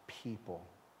God's people,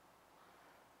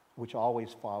 which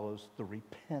always follows the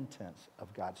repentance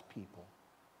of God's people.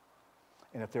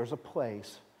 And if there's a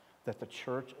place that the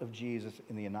Church of Jesus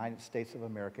in the United States of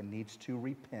America needs to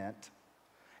repent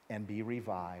and be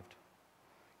revived,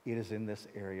 it is in this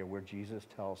area where Jesus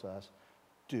tells us,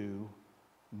 do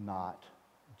not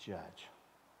judge.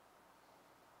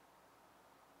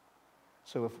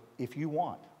 So if you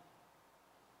want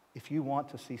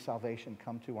to see salvation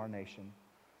come to our nation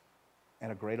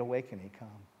and a great awakening come,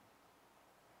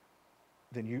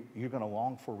 then you're going to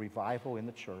long for revival in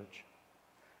the church.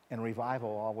 And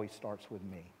revival always starts with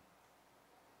me.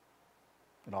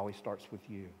 It always starts with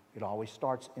you. It always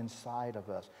starts inside of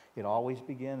us. It always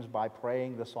begins by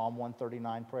praying the Psalm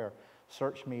 139 prayer.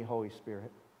 Search me, Holy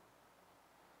Spirit.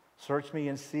 Search me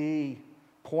and see,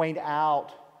 point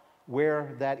out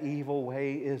where that evil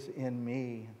way is in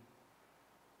me.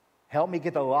 Help me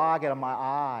get the log out of my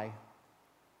eye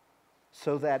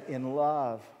so that in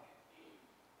love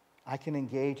I can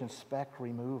engage in speck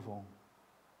removal.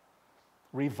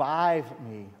 Revive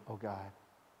me, oh God.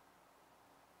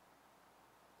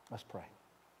 Let's pray.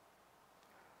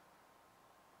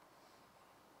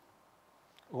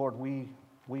 Lord, we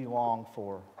long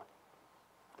for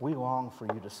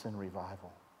you to send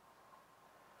revival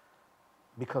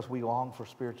because we long for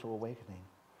spiritual awakening.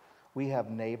 We have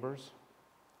neighbors.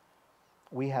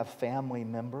 We have family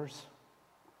members.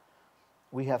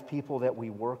 We have people that we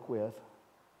work with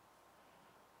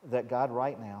that God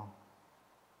right now,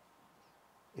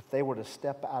 if they were to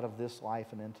step out of this life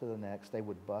and into the next, they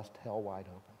would bust hell wide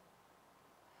open.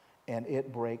 And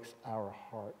it breaks our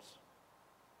hearts.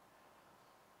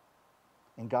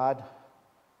 And God,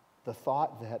 the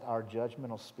thought that our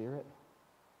judgmental spirit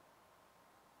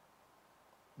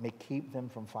may keep them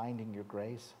from finding your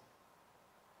grace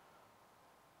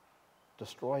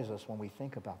destroys us when we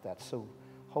think about that. So,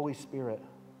 Holy Spirit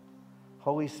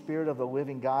of the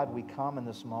living God, we come in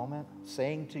this moment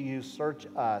saying to you, search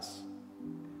us.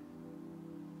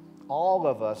 All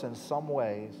of us in some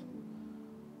ways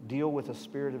deal with a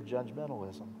spirit of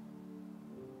judgmentalism.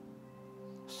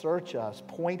 search us,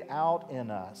 point out in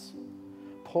us.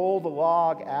 Pull the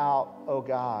log out, oh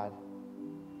God,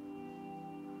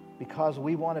 because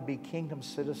we want to be kingdom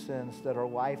citizens that are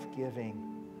life-giving.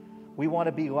 We want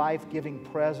to be life-giving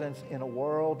presence in a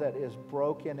world that is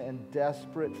broken and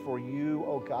desperate for you,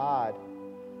 oh God.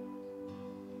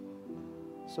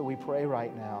 So we pray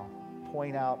right now,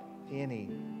 point out any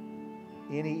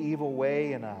evil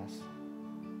way in us,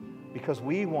 because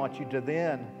we want you to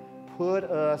then put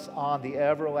us on the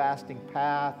everlasting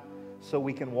path so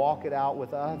we can walk it out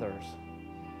with others.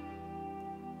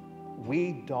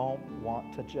 We don't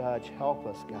want to judge. Help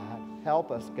us, God.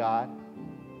 Help us, God.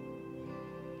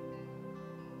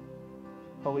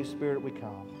 Holy Spirit, we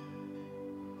come,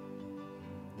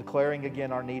 declaring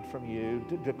again our need from you,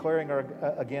 declaring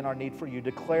again our need for you,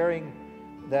 declaring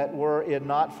that were it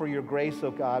not for your grace,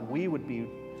 oh God, we would be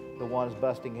the ones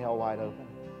busting hell wide open.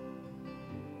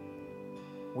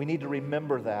 We need to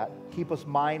remember that. Keep us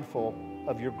mindful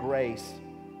of your grace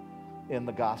in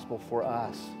the gospel for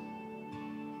us.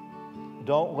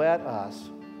 Don't let us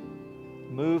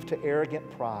move to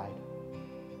arrogant pride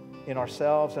in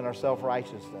ourselves and our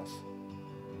self-righteousness.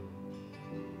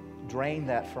 Drain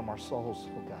that from our souls,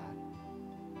 oh God.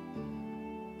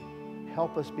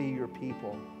 Help us be your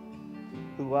people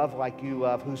who love like you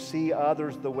love, who see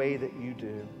others the way that you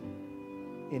do,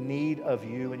 in need of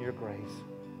you and your grace.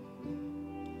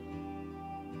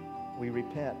 We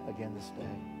repent again this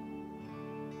day.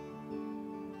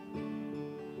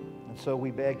 And so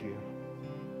we beg you,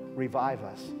 revive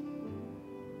us.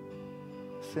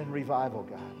 Send revival,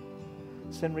 God.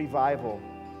 Send revival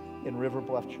in River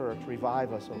Bluff Church.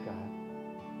 Revive us, oh God.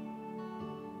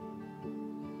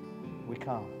 We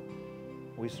come.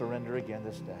 We surrender again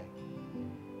this day.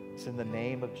 It's in the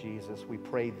name of Jesus we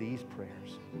pray these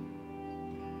prayers.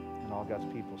 And all God's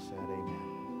people said,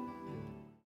 amen.